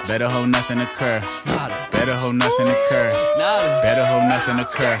 Yeah. Better hope nothing occur. Better hope nothing occur. Better hope nothing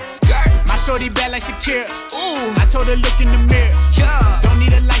occur. My shorty bad like Shakira. Ooh. I told her look in the mirror. Yeah. Don't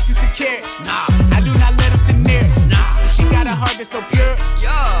need a license to carry. Nah. I do not let them sit near. Nah. She got a heart that's so pure.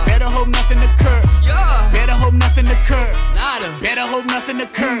 Yeah. Better hope nothing occur. Yeah. Better hope nothing occur. Nada. Better hope nothing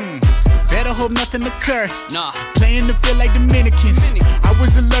occur. Better hope nothing occur. Nah. Playing to feel like Dominicans. I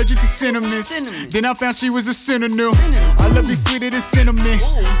was allergic to cinnamon. Then I found she was a synonym. I love be sweeter than cinnamon.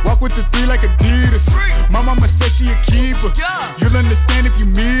 Walk with the 3 like Adidas. My mama said she a keeper. Yeah. You'll understand if you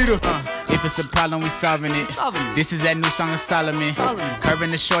meet her. If it's a problem, we solving it. This is that new song of Solomon.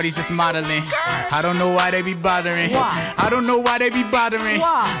 Curving the shorties, it's modeling. I don't know why they be bothering. I don't know why they be bothering.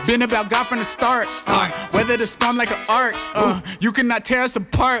 Been about God from the start. Weather the storm like an arc. You cannot tear us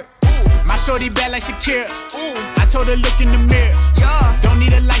apart. My shorty bad like Shakira. Ooh. I told her look in the mirror. Yeah. Don't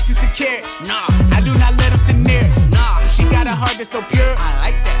need a license to carry. Nah. I do not let them sit near. Nah. She got a heart that's so pure. I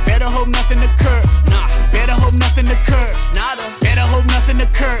like that. Better hope nothing occur. Nah. Better hope nothing occur. Nada. Better hope nothing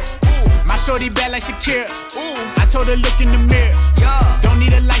occur. Ooh. My shorty bad like Shakira. Ooh. I told her look in the mirror. Yeah. Don't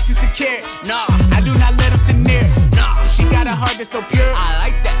need a license to carry. Nah. I do not let them sit near. Nah. She got a heart that's so pure. I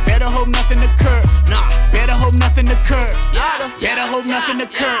like that. Better hope nothing occur. Nah. Better hope nothing occur. Yeah. Better hope nothing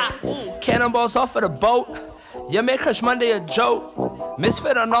occur. Cannonballs off of the boat. Yeah, make Crush Monday a joke.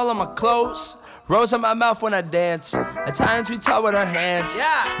 Misfit on all of my clothes. Rose in my mouth when I dance. At times we talk with our hands.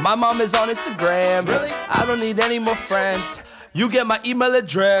 My mom is on Instagram. Really? I don't need any more friends. You get my email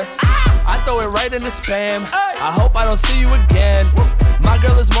address. I throw it right in the spam. I hope I don't see you again. My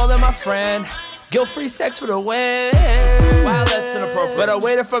girl is more than my friend. Guilt-free sex for the win. Wow, that's inappropriate. But I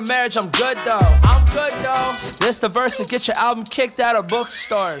waited for marriage, I'm good though. I'm good though. This the verse to get your album kicked out of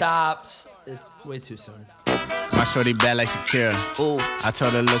bookstores. Stop. It's way too soon. My shorty bad like Shakira. Ooh. I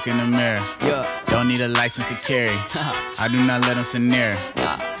told her look in the mirror. Yeah. Don't need a license to carry. I do not let them sit near.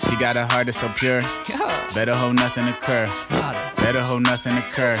 She got a heart that's so pure. Better hope nothing occur. Better hope nothing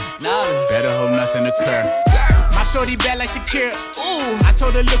occur. Better hope nothing occur. My shorty bad like Shakira. Ooh. I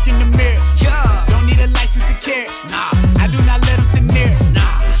told her look in the mirror. Yeah. Don't need a license to carry. I do not let them sit near.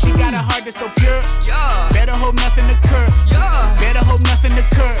 She got a heart that's so pure. Yeah. Better hope nothing occur. Yeah. Better hope nothing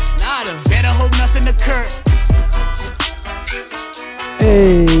occur. Better hope nothing occur.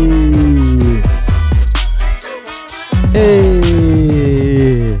 Hey.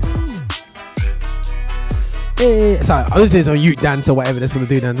 So I was saying some youth dance or whatever they're gonna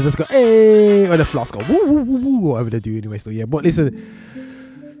do then. They just go hey, or the floss go woo woo woo woo, whatever they do anyway. So yeah, but listen.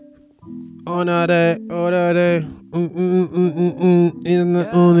 Oh no, isn't the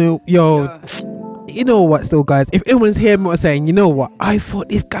only yo? You know what, still guys? If anyone's hearing what I'm saying, you know what? I thought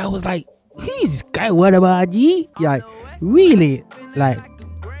this guy was like, who's this guy? What about G? Like, really? Like,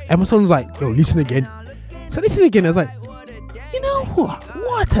 and my son's like, yo, listen again. So listen again. I was like, you know what?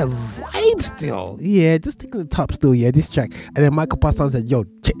 What a vibe still. Yeah, just taking the top still. Yeah, this track. And then Michael Passon said, yo,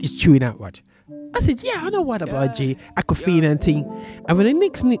 check this tune out, watch. I said, yeah, I know what about G. Aquafina and thing. And when the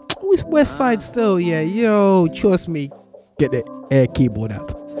next it's Wesside still. Yeah, yo, trust me. Get the air keyboard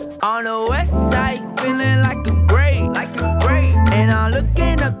out. On the west side, feeling like a great. And I'm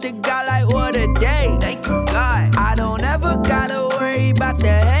looking up to God like what a day. Thank you, God. I don't ever gotta worry about the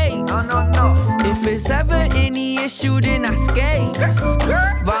hate. No. If it's ever any issue, then I skate.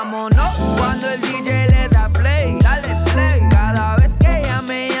 Vámonos cuando el DJ le da play. Dale play. Cada vez que ella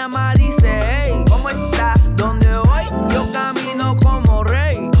me llama dice hey, ¿cómo estás? ¿Dónde voy? Yo camino como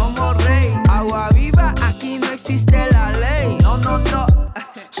rey. Agua viva, aquí no existe la ley. No.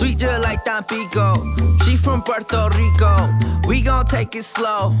 Sweet just like Tampico. She from Puerto Rico. We gon' take it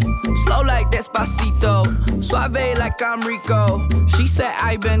slow like Despacito. Suave like I'm Rico. She said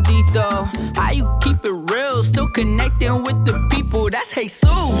ay bendito. How you keep it real? Still connecting with the people. That's Jesus.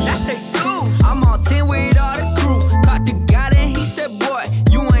 I'm on 10 with all the crew. Talked to God and he said, boy,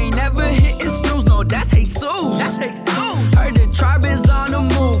 you ain't never hitting snooze. No, that's Jesus. Heard the tribe is on the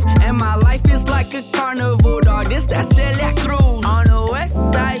move, and my life is like a carnival, dog. This that Celia Cruz. On the west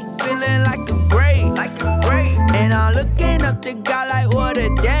side, feeling like a great. And I'm looking up to God like what a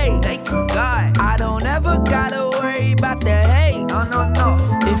day. Thank you, God. I don't ever gotta worry about the hate. No.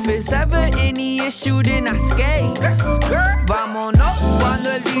 If it's ever any issue, then I skate. Vámonos cuando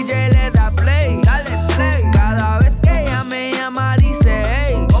el DJ le da play. Dale play. Cada vez que ella me llama dice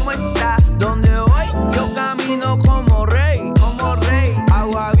hey, ¿cómo estás? ¿Dónde voy? Yo camino como rey.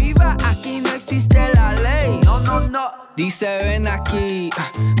 Agua viva, aquí no existe la ley. No. Dice ven aquí,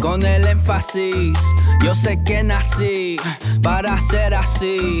 con el énfasis. Yo sé que nací para ser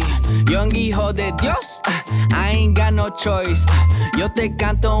así. Young hijo de Dios, I ain't got no choice. Yo te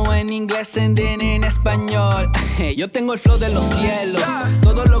canto en inglés and then en español. Yo tengo el flow de los cielos,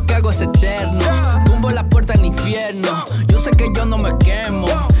 todo lo que hago es eterno. Tumbo la puerta al infierno. Yo sé que yo no me quemo,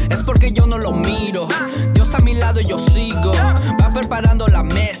 es porque yo no lo miro. Dios a mi lado y yo sigo. Va preparando la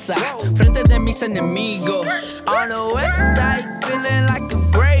mesa frente de mis enemigos. On the west side, feeling like a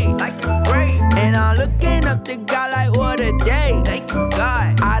great. And I'm looking up to God like what a day. Thank you,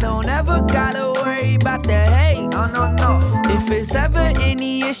 God. I don't ever gotta worry about the hate. No. If it's ever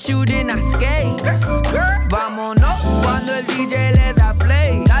any issue, then I skate. Vámonos cuando el DJ le da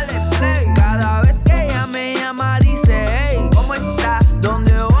play. Dale play. Cada vez que ella me llama dice hey, ¿cómo estás?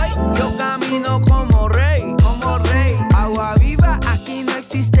 ¿Dónde voy? Yo camino como rey. Agua viva, aquí no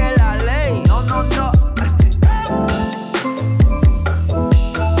existe la ley. No.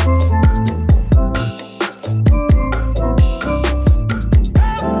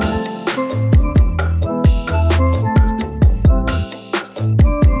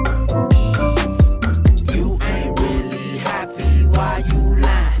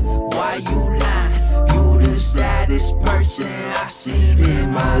 Person I've seen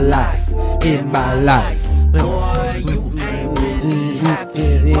in my life. Boy, you ain't really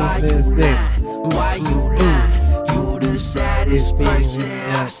happy. Why you lie? You the saddest person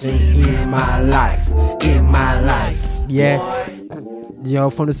I've seen in my life. Yeah. Yo,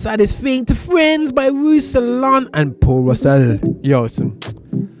 from the saddest thing to Friends by Ruslan and Paul Russell. Yo,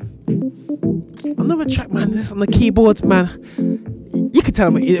 another track, man. This on the keyboards, man. You can tell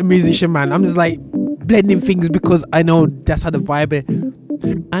I'm a musician, man. I'm just like blending things because I know that's how the vibe is.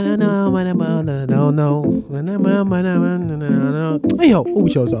 I don't know. Hey yo, all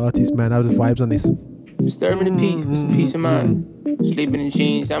we chose the artist, man. How the vibes on this? Disturbing the peace with some peace of mind. Sleeping in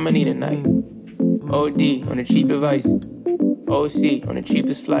jeans, I'ma need a night. OD on the cheap advice. OC on the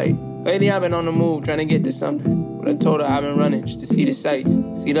cheapest flight. Lately I've been on the move trying to get to something. But I told her I've been running just to see the sights,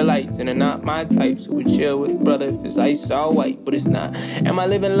 see the lights, and they're not my types who would chill with a brother if it's ice all white, but it's not. Am I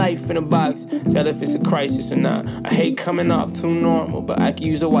living life in a box? Tell if it's a crisis or not. I hate coming off too normal, but I can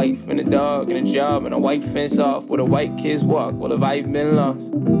use a wife and a dog and a job and a white fence off where the white kids walk. Well, if I've been lost,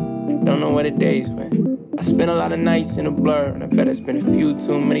 don't know where the days went. I spent a lot of nights in a blur, and I bet I spent a few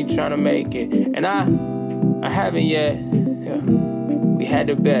too many trying to make it. And I haven't yet. Yeah. We had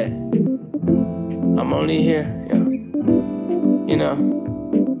to bet. I'm only here, yeah. You know.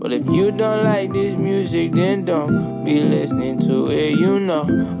 But if you don't like this music, then don't be listening to it. You know,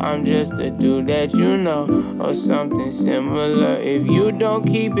 I'm just a dude that you know, or something similar. If you don't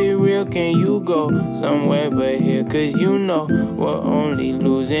keep it real, can you go somewhere but here? Cause you know we're only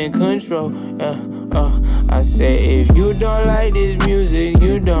losing control. Yeah. I say if you don't like this music,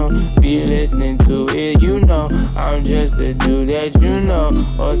 you don't be listening to it. You know, I'm just a dude that you know,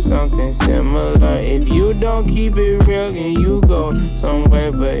 or something similar. If you don't keep it real, can you go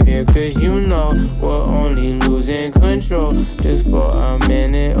somewhere but here? Cause you know we're only losing control just for a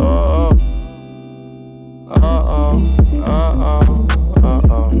minute.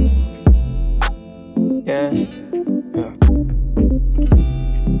 Yeah.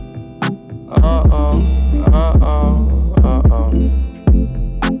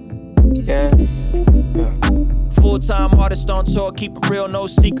 Yeah. Full-time artist on tour, keep it real, no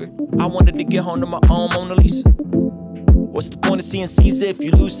secret. I wanted to get home to my own Mona Lisa. What's the point of seeing Caesar if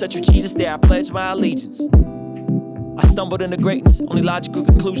you lose touch with Jesus? There I pledge my allegiance. I stumbled into greatness, only logical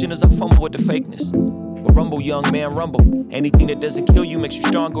conclusion is I fumble with the fakeness. But rumble, young man, rumble. Anything that doesn't kill you makes you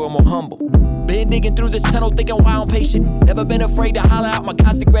stronger or more humble. Been digging through this tunnel, thinking why I'm patient. Never been afraid to holler out, my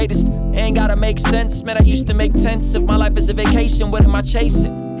God's the greatest. Ain't gotta make sense, man, I used to make tents. If my life is a vacation, what am I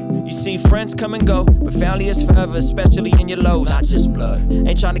chasing? You see friends come and go, but family is forever, especially in your lows. Not just blood.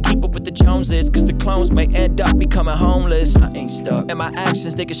 Ain't trying to keep up with the Joneses, cause the clones may end up becoming homeless. I ain't stuck, and my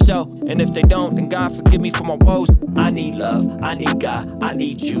actions they can show. And if they don't, then God forgive me for my woes. I need love, I need God, I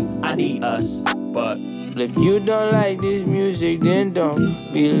need you, I need us. But if you don't like this music, then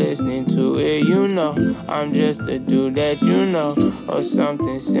don't be listening to it. You know, I'm just a dude that you know, or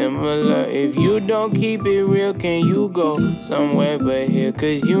something similar. If you don't keep it real, can you go somewhere but here?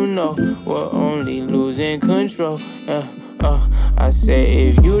 Cause you know we're only losing control. I say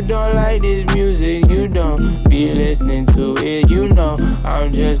if you don't like this music, you don't be listening to it. You know,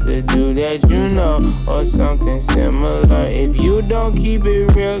 I'm just a dude that you know, or something similar. If you don't keep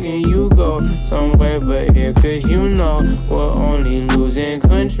it real, can you go somewhere but here? Cause you know we're only losing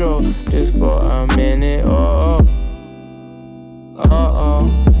control just for a minute.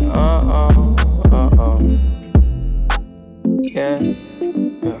 Yeah.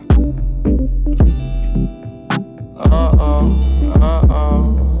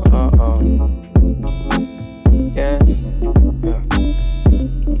 Yeah.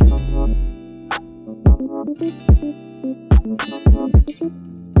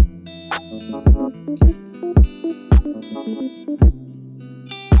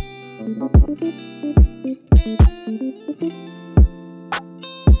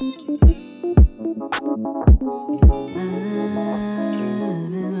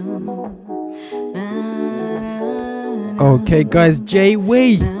 Okay, guys,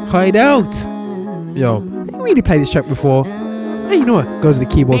 Jaae, Hide Out. Yo, I really played this track before. Hey, you know what? Goes to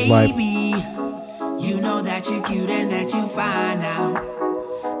the keyboard vibe. You know that you're cute and that you fine now.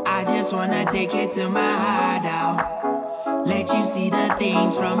 I just wanna take it to my hideout. Let you see the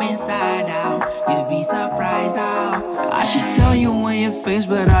things from inside out. You'll be surprised how I should tell you in your face,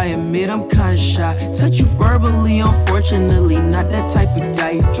 but I admit I'm kinda shy. Touch you verbally, unfortunately, not that type of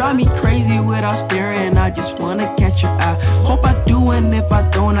guy. You drive me crazy without staring, I just wanna catch your eye. Hope I do, and if I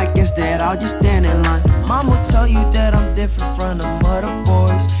don't, I guess that I'll just stand in line. Mom will tell you that I'm different from the other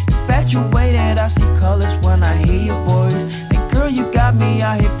boys. Infatuated, I see colors when I hear your voice. And girl, you got me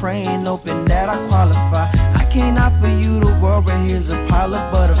out here praying, hoping that I qualify. I can't offer you the world, but here's a pile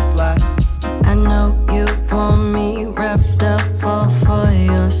of butterflies. I know you want me wrapped up all for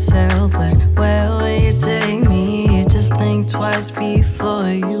yourself, but where will you take me? Just think twice before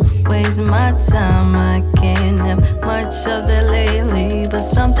you waste my time. I can't have much of that lately, but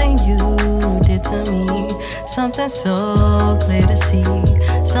something you did to me, something so clear to see,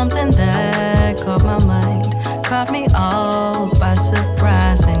 something that light caught my mind, caught me all by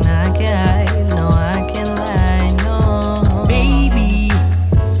surprise, and I can't lie, no. Baby,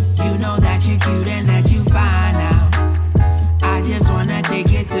 you know that you're cute and that you fine now. I just wanna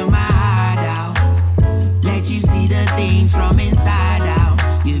take it to my hideout, let you see the things from inside out.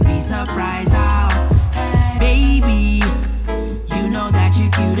 You'd be surprised how, baby, you know that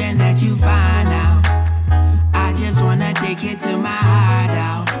you're cute and that you fine now. I just wanna take it to my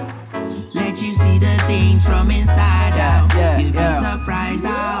hideout, let you see the things from inside out. You'd be surprised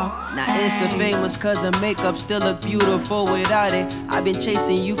how. Now Insta famous cause her makeup still look beautiful without it. I've been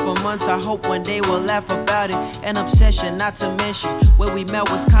chasing you for months, I hope one day we'll laugh about it. An obsession, not to mention, where we met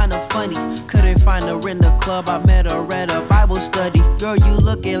was kinda funny. Couldn't find her in the club, I met her at a Bible study. Girl, you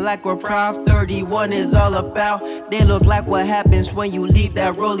looking like what Prov 31 is all about. They look like what happens when you leave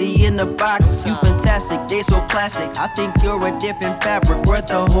that rollie in the box. You fantastic, they so classic, I think you're a different fabric,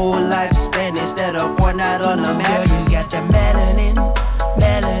 worth a whole lifespan instead of one night on a mattress. Girl, you got the melanin,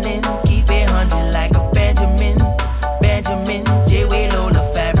 keep it 100 like a Benjamin, Tee-Wyla, the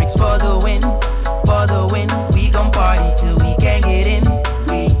fabrics for the win, we gon' party till we can't get in,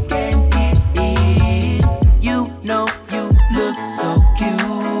 You know you look so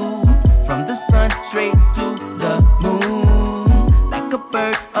cute, from the sun straight to the moon, like a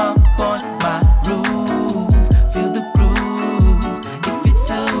bird up on my roof, feel the groove, if it's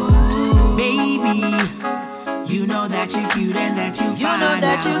so, baby. You know that you're cute and that you fine. You know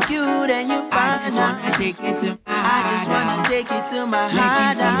that you're cute and you fine. I just wanna take it to my hideout. Let you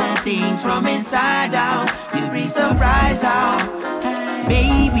see the things from inside out. You'd be surprised how,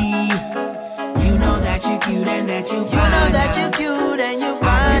 baby. You know that you're cute and that you fine. You know that you're cute and you fine.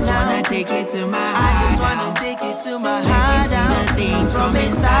 I just wanna take it to my hideout. Let you see the things from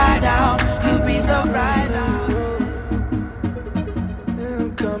inside out. You'd be surprised how.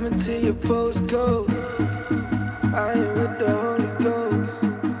 I'm coming to your postcode. I ain't with the Holy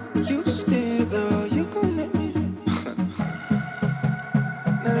Ghost. You still, girl, you gon' make me.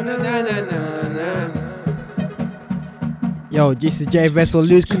 Nah. Yo, this is J Vessel,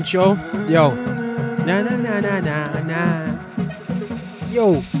 lose control. Yo, nah.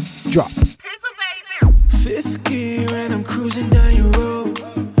 Yo, drop. Fifth gear and I'm cruising down your road.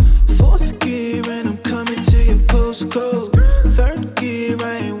 Fourth gear and I'm coming to your postcode. Third gear,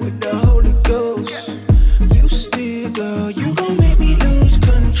 I ain't with the Holy Ghost. You still, girl, you gon' make me lose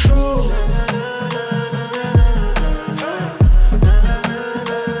control.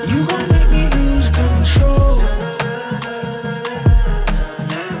 You gon' make me lose control.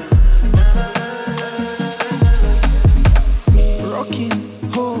 Rocking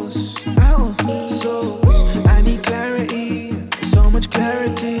horse out of souls. I need clarity, so much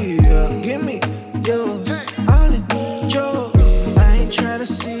clarity. Give me yours, all in yours. I ain't tryna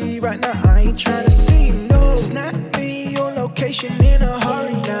see right now, I ain't tryna see no. Snap me your location in a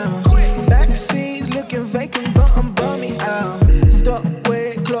hurry now. Backseats looking vacant, but I'm bumming out. Stop,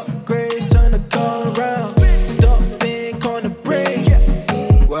 wait, clock grace, turn the car around. Stop, big on the brake.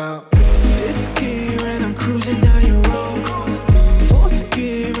 Wow. Fifth gear and I'm cruising down your road. Fourth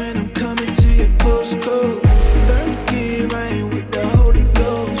gear and I'm coming to your postcode. Third gear, I ain't with the Holy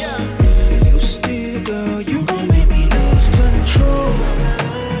Ghost. You still, girl, you gon' make me lose control.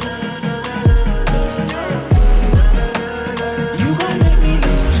 You gon' make me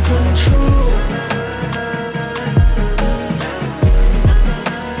lose control.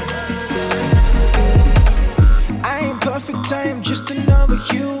 I ain't perfect, I am just another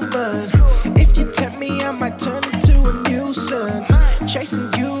human. If you tempt me, I might turn into a nuisance.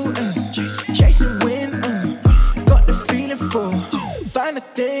 Chasing you, chasing wind, got the feeling for finer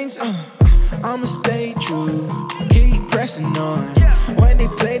things, I'ma stay true, keep pressing on. When they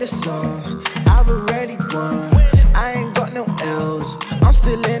play the song, I've already won. I ain't got no L's, I'm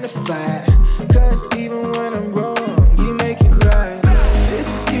still in the fight. Cause even when I'm wrong, you make it right.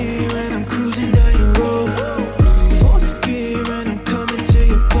 Fifth gear and I'm cruising down your road. Fourth gear and I'm coming to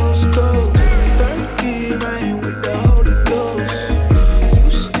your postcode. Third gear, I ain't with the Holy Ghost.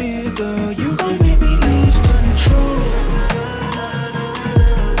 You still, girl, you gon' make me lose control.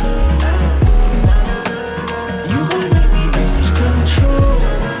 You gon' make me lose control.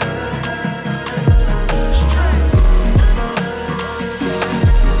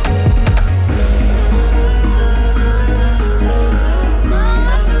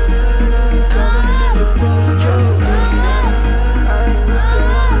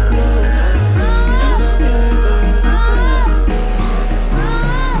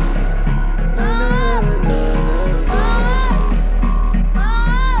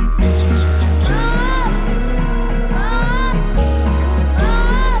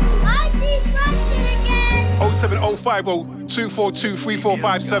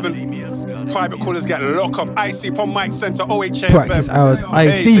 050-242-3457. Private callers get lock off. IC upon mic center, OHA. Practice hours,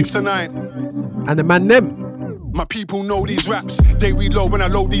 IC. 6 to 9. And the man them. My people know these raps. They reload when I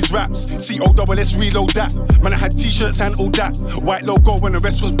load these raps. COWS reload that. Man, I had t-shirts and all that. White logo when the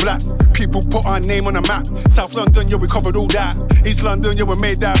rest was black. People put our name on the map. South London, yeah, we covered all that. East London, yeah, we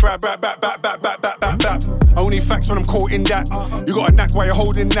made that. Back. Only facts when I'm caught in that. You got a knack while you're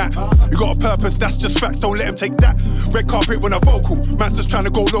holding that. You got a purpose, that's just facts. Don't let them take that. Red carpet when I vocal. Man's just trying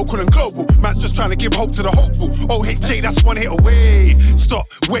to go local and global. Man's just trying to give hope to the hopeful. OHJ, that's one hit away. Stop,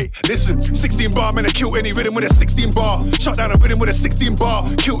 wait, listen. 16 bar, man, I kill any rhythm with a 16 bar. Shut down a rhythm with a 16 bar.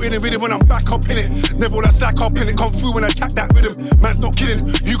 Kill any rhythm when I'm back up in it. Never will I stack up in it. Come through and attack that rhythm. Man's not kidding.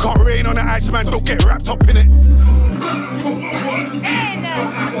 You can't rain on the ice, man. Don't get wrapped up in it.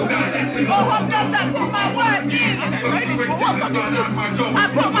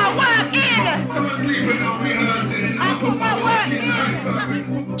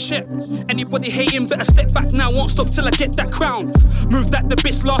 Shit, anybody hating better step back now. Won't stop till I get that crown. Moved that the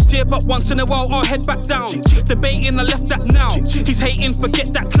bits last year, but once in a while I'll head back down. Debating, I left that now. He's hating,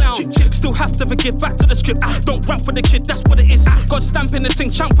 forget that clown. Still have to forgive, back to the script. Don't rap for the kid, that's what it is. God stamping the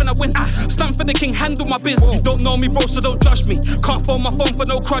thing, champ when I win. Stamp for the king, handle my biz. You don't know me, bro, so don't judge me. Can't phone my phone for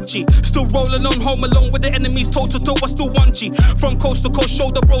no crudgy. Still rolling on home alone with the enemies, toe to toe, I still 1G. From coast to coast,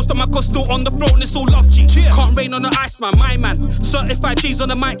 shoulder bros, that my God still on the throne, it's all love G. Can't rain on the ice, man, my man. Certified G's on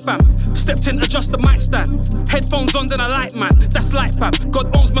the mic, fam. Stepped in, adjust the mic stand. Headphones on, then I like, man. That's light, fam.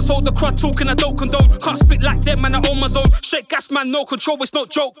 God owns my soul, the crowd talking, I don't condone. Can't spit like them, man, I own my zone. Straight gas, man, no control, it's not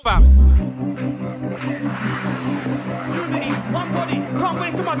joke, fam. Unity, one body, can't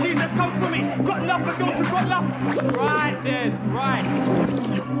wait till my Jesus comes for me. Got love for those who got love. Right then, right.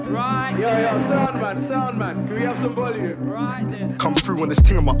 Yo, sound man, can we have some volume? Right then. Come through on this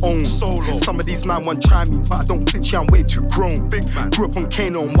thing on my own. Solo. Some of these man want try me, but I don't think I'm way too grown. Big man. Grew up on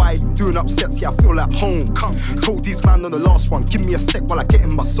Kano and Wiley, doing upsets, yeah, I feel like home. Come. Told these man on the last one, give me a sec while I get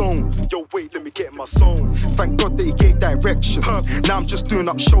in my zone. Yo, wait, let me get in my zone. Thank God that he gave direction. Now I'm just doing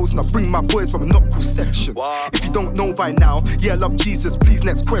up shows and I bring my boys from a not cool section. What? If you don't know by now, yeah, I love Jesus, please,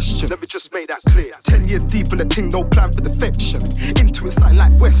 next question. Let me just make that clear. 10 years deep in the thing, no plan for defection. Into it, something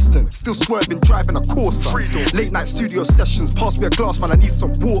like Western. Still swerving, driving a Corsa. Late night studio sessions, pass me a glass, man, I need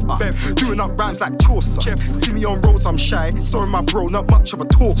some water. Doing up rhymes like Chaucer. See me on roads, I'm shy. Sorry, my bro, not much of a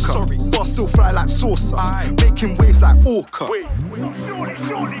talker. But I still fly like saucer. Making waves like Orca.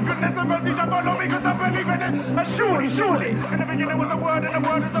 Surely, goodness and mercy shall follow me, because I believe in it. And surely, in the beginning was the word, and the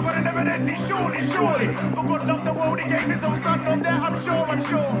word is the word, and evidently, surely. For God loved the world, he gave his own son. Of that, I'm sure.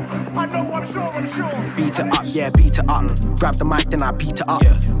 I know, I'm sure. Beat it up, yeah, beat it up. Grab the mic, then I beat it up.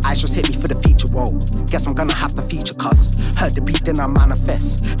 Eyes just hit me for the feature, whoa. Guess I'm gonna have to feature, cuz. Heard the beat, then I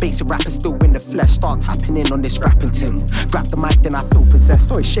manifest. Basic rappers still in the flesh. Start tapping in on this rapping thing. Grab the mic, then I feel possessed.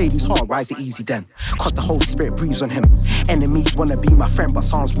 Oh, it's Shadey's hard, why is it easy then? Cause the Holy Spirit breathes on him. Enemies wanna be my friend, but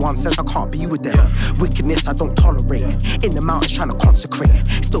Psalms 1 says I can't be with them. Wickedness I don't tolerate. In the mountains trying to consecrate.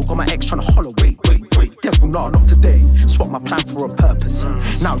 Still got my ex trying to holler, wait. Devil, nah, not today. Swap my plan for a purpose.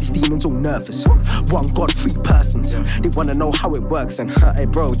 Now these demons all nervous. One God, 3 persons. They wanna know how it works, and hey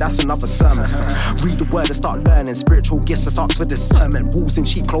bro, that's another sermon. Read the word and start learning. Spiritual gifts for socks for discernment. Wolves in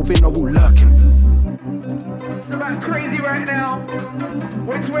sheep clothing are all lurking. It's about crazy right now.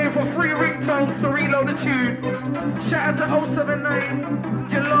 We're just waiting for 3 ringtones to reload the tune. Shout out to 079,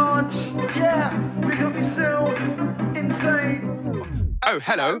 you're large. Yeah, big up yourself, insane. Oh,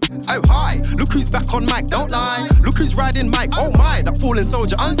 hello. Oh, hi. Look who's back on mic, don't lie. Look who's riding mic. Oh, my. That fallen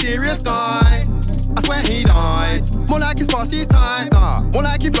soldier, unserious guy. I swear he died. More like it's past his time. Nah, more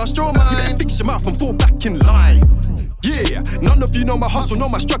like you've lost your mind. You better fix your mouth and fall back in line. Yeah, none of you know my hustle, know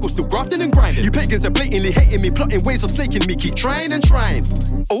my struggle, still grafting and grinding. You pagans are blatantly hating me, plotting ways of snaking me, keep trying and trying.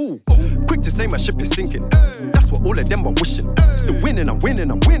 Oh, quick to say my ship is sinking. That's what all of them are wishing. Still winning, I'm winning.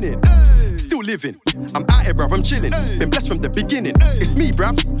 Still living, I'm out here, bruv, I'm chilling. Been blessed from the beginning. It's me,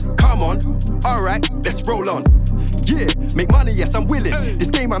 bruv. Come on, alright, let's roll on. Yeah, make money, yes, I'm willing. This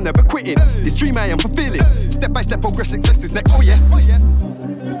game I'm never quitting. This dream I am fulfilling. Step by step, progress, success is next. Oh yes.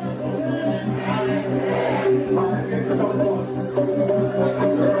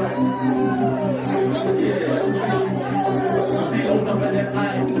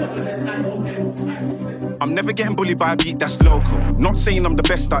 I'm never getting bullied by a beat that's local. Not saying I'm the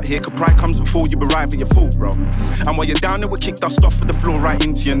best out here, cause pride comes before you arrive at your full, bro. And while you're down there, we kick dust off of the floor right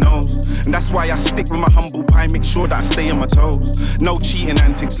into your nose. And that's why I stick with my humble pie, make sure that I stay on my toes. No cheating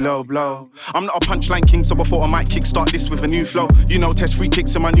antics, low blow. I'm not a punchline king, so I thought I might kickstart this with a new flow. You know, test free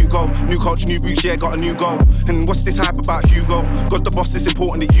kicks in my new goal. New coach, new boots, yeah, got a new goal. And what's this hype about Hugo? God the boss, it's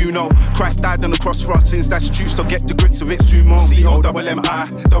important that you know. Christ died on the cross for our sins, that's true, so get to grips with it, sumo.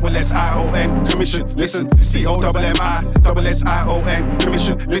 C-O-M-M-I-S-S-I-O-N, commission, listen. C-O-M-M-I-S-S-I-O-N,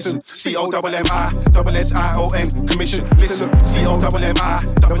 commission, listen. C-O-M-M-I-S-S-I-O-N, commission, listen.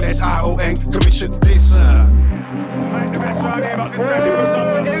 C-O-M-M-I-S-S-I-O-N, commission, listen.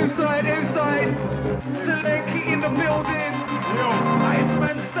 Inside, still ain't key in the building.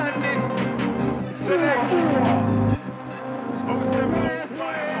 Iceman standing. Select.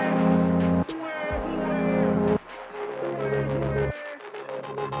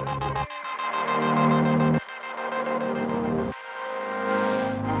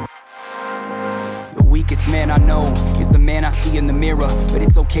 The weakest man I know is the man I see in the mirror. But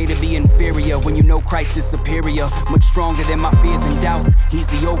it's okay to be inferior when you know Christ is superior. Much stronger than my fears and doubts. He's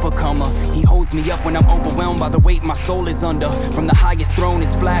the overcomer. He holds me up when I'm overwhelmed by the weight my soul is under. From the highest throne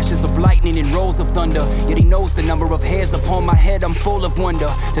is flashes of lightning and rolls of thunder. Yet he knows the number of hairs upon my head. I'm full of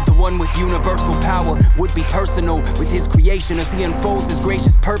wonder that the one with universal power would be personal with his creation as he unfolds his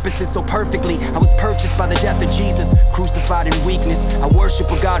gracious purposes so perfectly. I was purchased by the death of Jesus, crucified in weakness. I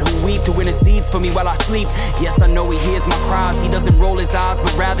worship a God who weeps, who intercedes for me while I sleep. Yes, I know he hears my cries. He doesn't roll his eyes,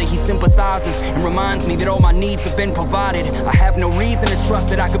 but rather he sympathizes and reminds me that all my needs have been provided. I have no reason to trust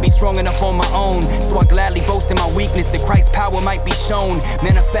that I could be strong enough on my own, so I gladly boast in my weakness that Christ's power might be shown,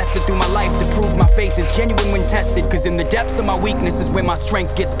 manifested through my life to prove my faith is genuine when tested. Cause in the depths of my weakness is where my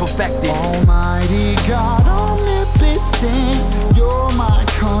strength gets perfected. Almighty God, omnipotent, you're my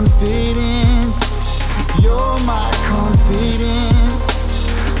confidence. You're my confidence.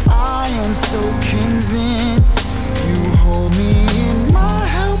 I am so convinced. You hold me in my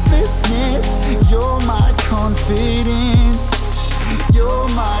helplessness. You're my confidence. You're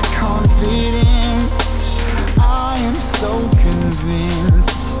my confidence. I am so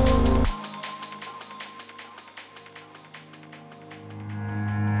convinced.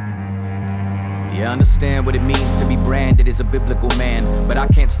 Yeah, I understand what it means to be branded as a biblical man, but I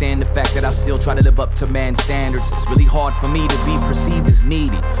can't stand the fact that I still try to live up to man's standards. It's really hard for me to be perceived as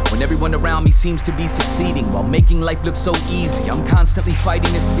needy when everyone around me seems to be succeeding while making life look so easy. I'm constantly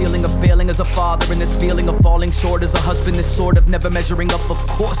fighting this feeling of failing as a father and this feeling of falling short as a husband, this sort of never measuring up. Of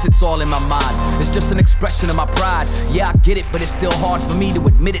course it's all in my mind, it's just an expression of my pride. Yeah, I get it, but it's still hard for me to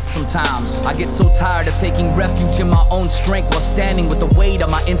admit it sometimes. I get so tired of taking refuge in my own strength while standing with the weight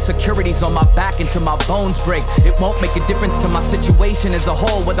of my insecurities on my back until my bones break. It won't make a difference to my situation as a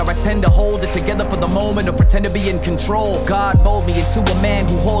whole, whether I tend to hold it together for the moment or pretend to be in control. God mold me into a man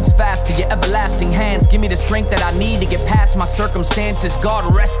who holds fast to your everlasting hands. Give me the strength that I need to get past my circumstances. God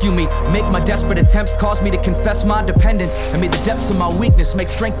rescue me, make my desperate attempts cause me to confess my dependence, and may the depths of my weakness make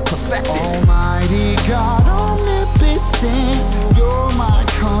strength perfected. Almighty God, omnipotent, you're my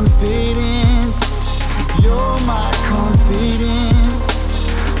confidence. You're my confidence.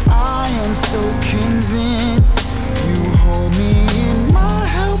 I am so convinced. You hold me in my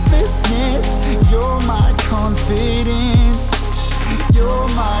helplessness. You're my confidence. You're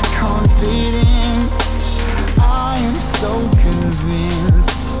my confidence. I am so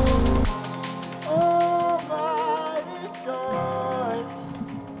convinced.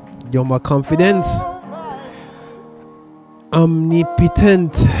 You're my confidence.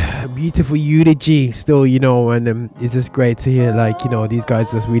 Omnipotent, beautiful eulogy still, you know, and it's just great to hear, like, you know, these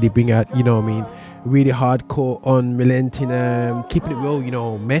guys just really bring out, you know what I mean, really hardcore, unrelenting, keeping it real, you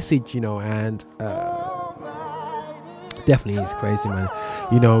know, message, you know, and definitely it's crazy, man,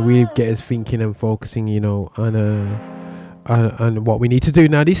 you know, really get us thinking and focusing, you know, on what we need to do.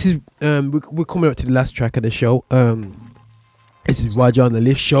 Now this is we're coming up to the last track of the show. This is Roger on the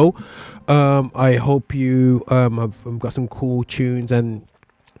Lift Show. I hope you have got some cool tunes, and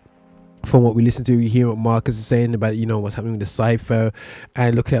from what we listen to, you hear what Marcus is saying about, you know, what's happening with the Cypher,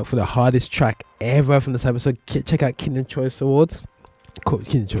 and look out for the hardest track ever from the Cypher. So check out Kingdom Choice Awards.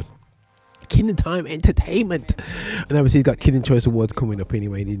 Kingdom Time Entertainment, and obviously he's got Kingdom Choice Awards coming up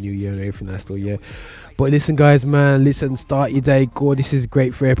anyway in the new year and everything that's still, yeah. But listen, guys, man, listen, start your day. God, this is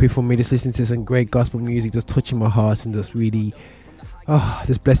great therapy for me, just listening to some great gospel music, just touching my heart and just really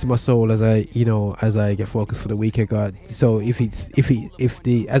just blessing my soul as I get focused for the weekend, God. So as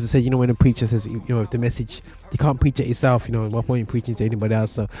I said, when a preacher says, if the message, you can't preach it yourself, what point you preaching to anybody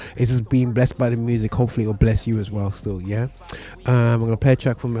else. So it's just being blessed by the music. Hopefully it'll bless you as well still, yeah. I'm gonna play a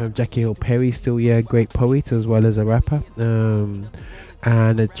track from Jackie Hill Perry, still, yeah, great poet as well as a rapper.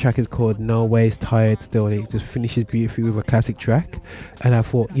 And the track is called No Ways Tired still, and it just finishes beautifully with a classic track. And I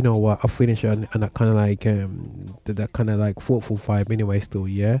thought, you know what, I'll finish on that kind of like that kind of like thoughtful vibe anyway still,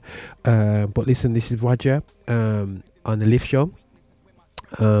 yeah. But listen, this is Roger on the Lift Show.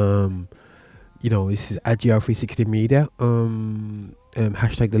 This is at GR360 Media.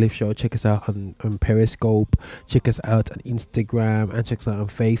 Hashtag the Lift Show. Check us out on Periscope. Check us out on Instagram, and check us out on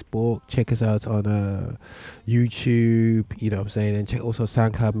Facebook. Check us out on YouTube. And check also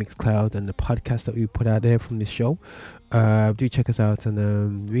SoundCloud, Mixcloud, and the podcast that we put out there from this show. Do check us out,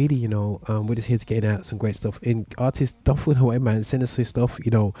 and really, we're just here to get out some great stuff. And artists, don't feel no way, man. Send us your stuff.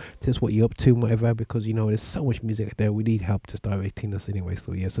 Tell us what you're up to, whatever. Because there's so much music out there. We need help just directing us anyway.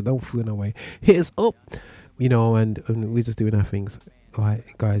 So yeah, so don't feel no way. Hit us up. And we're just doing our things. Alright,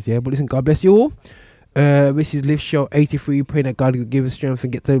 guys, yeah. But listen, God bless you all. This is Lift Show 83. Praying that God will give us strength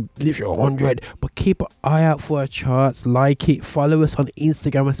and get to Lift Show 100. But keep an eye out for our charts. Like it. Follow us on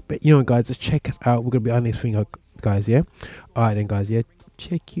Instagram. Guys, just check us out. We're going to be on this thing, guys, yeah. Alright then, guys, yeah.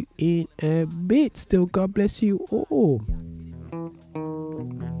 Check you in a bit. Still, God bless you all.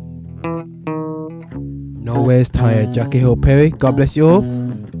 Nowhere's Tired. Jackie Hill Perry. God bless you all.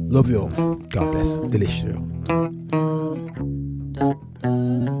 Love you all. God bless. Delicious.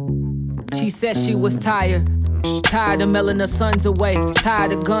 She said she was tired of mailing her sons away,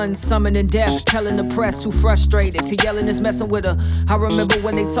 tired of guns, summoning death, telling the press too frustrated to yelling is messing with her. I remember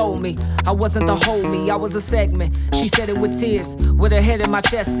when they told me I wasn't the whole me, I was a segment. She said it with tears, with her head in my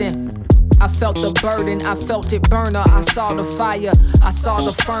chest and I felt the burden, I felt it burn her. I saw the fire, I saw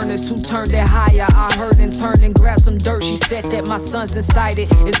the furnace who turned it higher. I heard and turned and grabbed some dirt. She said that my son's inside it.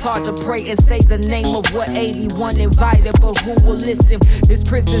 It's hard to pray and say the name of what 81 invited, but who will listen? This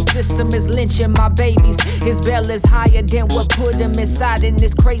prison system is lynching my babies. His bail is higher than what put him inside, and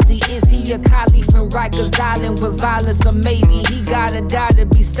it's crazy. Is he a caliph in Rikers Island with violence, or maybe he gotta die to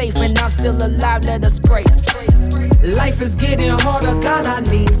be safe? And I'm still alive, let us pray. Life is getting harder, God, I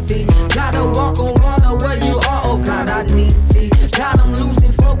need thee. Gotta walk on water where you are, oh God, I need thee. God, I'm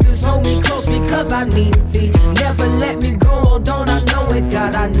losing focus, hold me close because I need thee. Never let me go, oh don't I know it,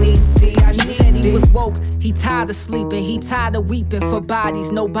 God, I need thee. He said he was woke, he tired of sleeping, he tired of weeping for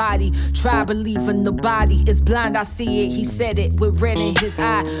bodies. Nobody try believing the body is blind, I see it. He said it with red in his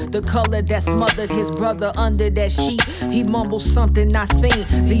eye, the color that smothered his brother under that sheet. He mumbled something I seen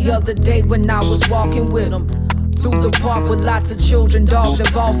the other day when I was walking with him through the park with lots of children, dogs,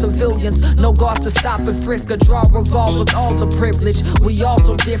 and all civilians. No guards to stop and frisk or draw revolvers, all the privilege. We all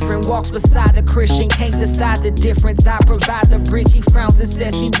so different, walks beside a Christian, can't decide the difference. I provide the bridge, he frowns and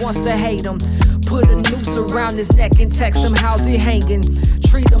says he wants to hate him. Put a noose around his neck and text him, how's he hanging?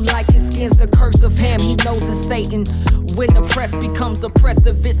 Treat him like his skin's the curse of him, he knows it's Satan. When the press becomes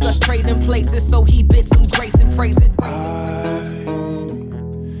oppressive, it's us trading places, so he bids him grace and praise it. I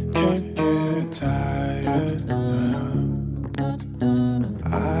can't get tired now.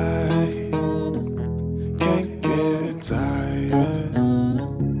 I can't get tired.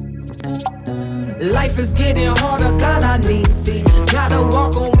 Life is getting harder, God, I need thee. Gotta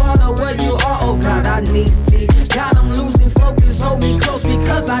walk on water where you are, oh God, I need thee. God, I'm losing focus, hold me close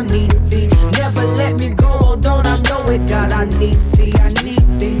because I need thee. Never let me go, oh don't I know it, God, I need thee, I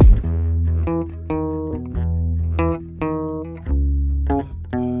need thee.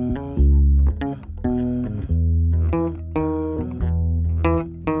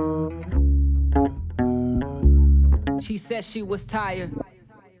 She said she was tired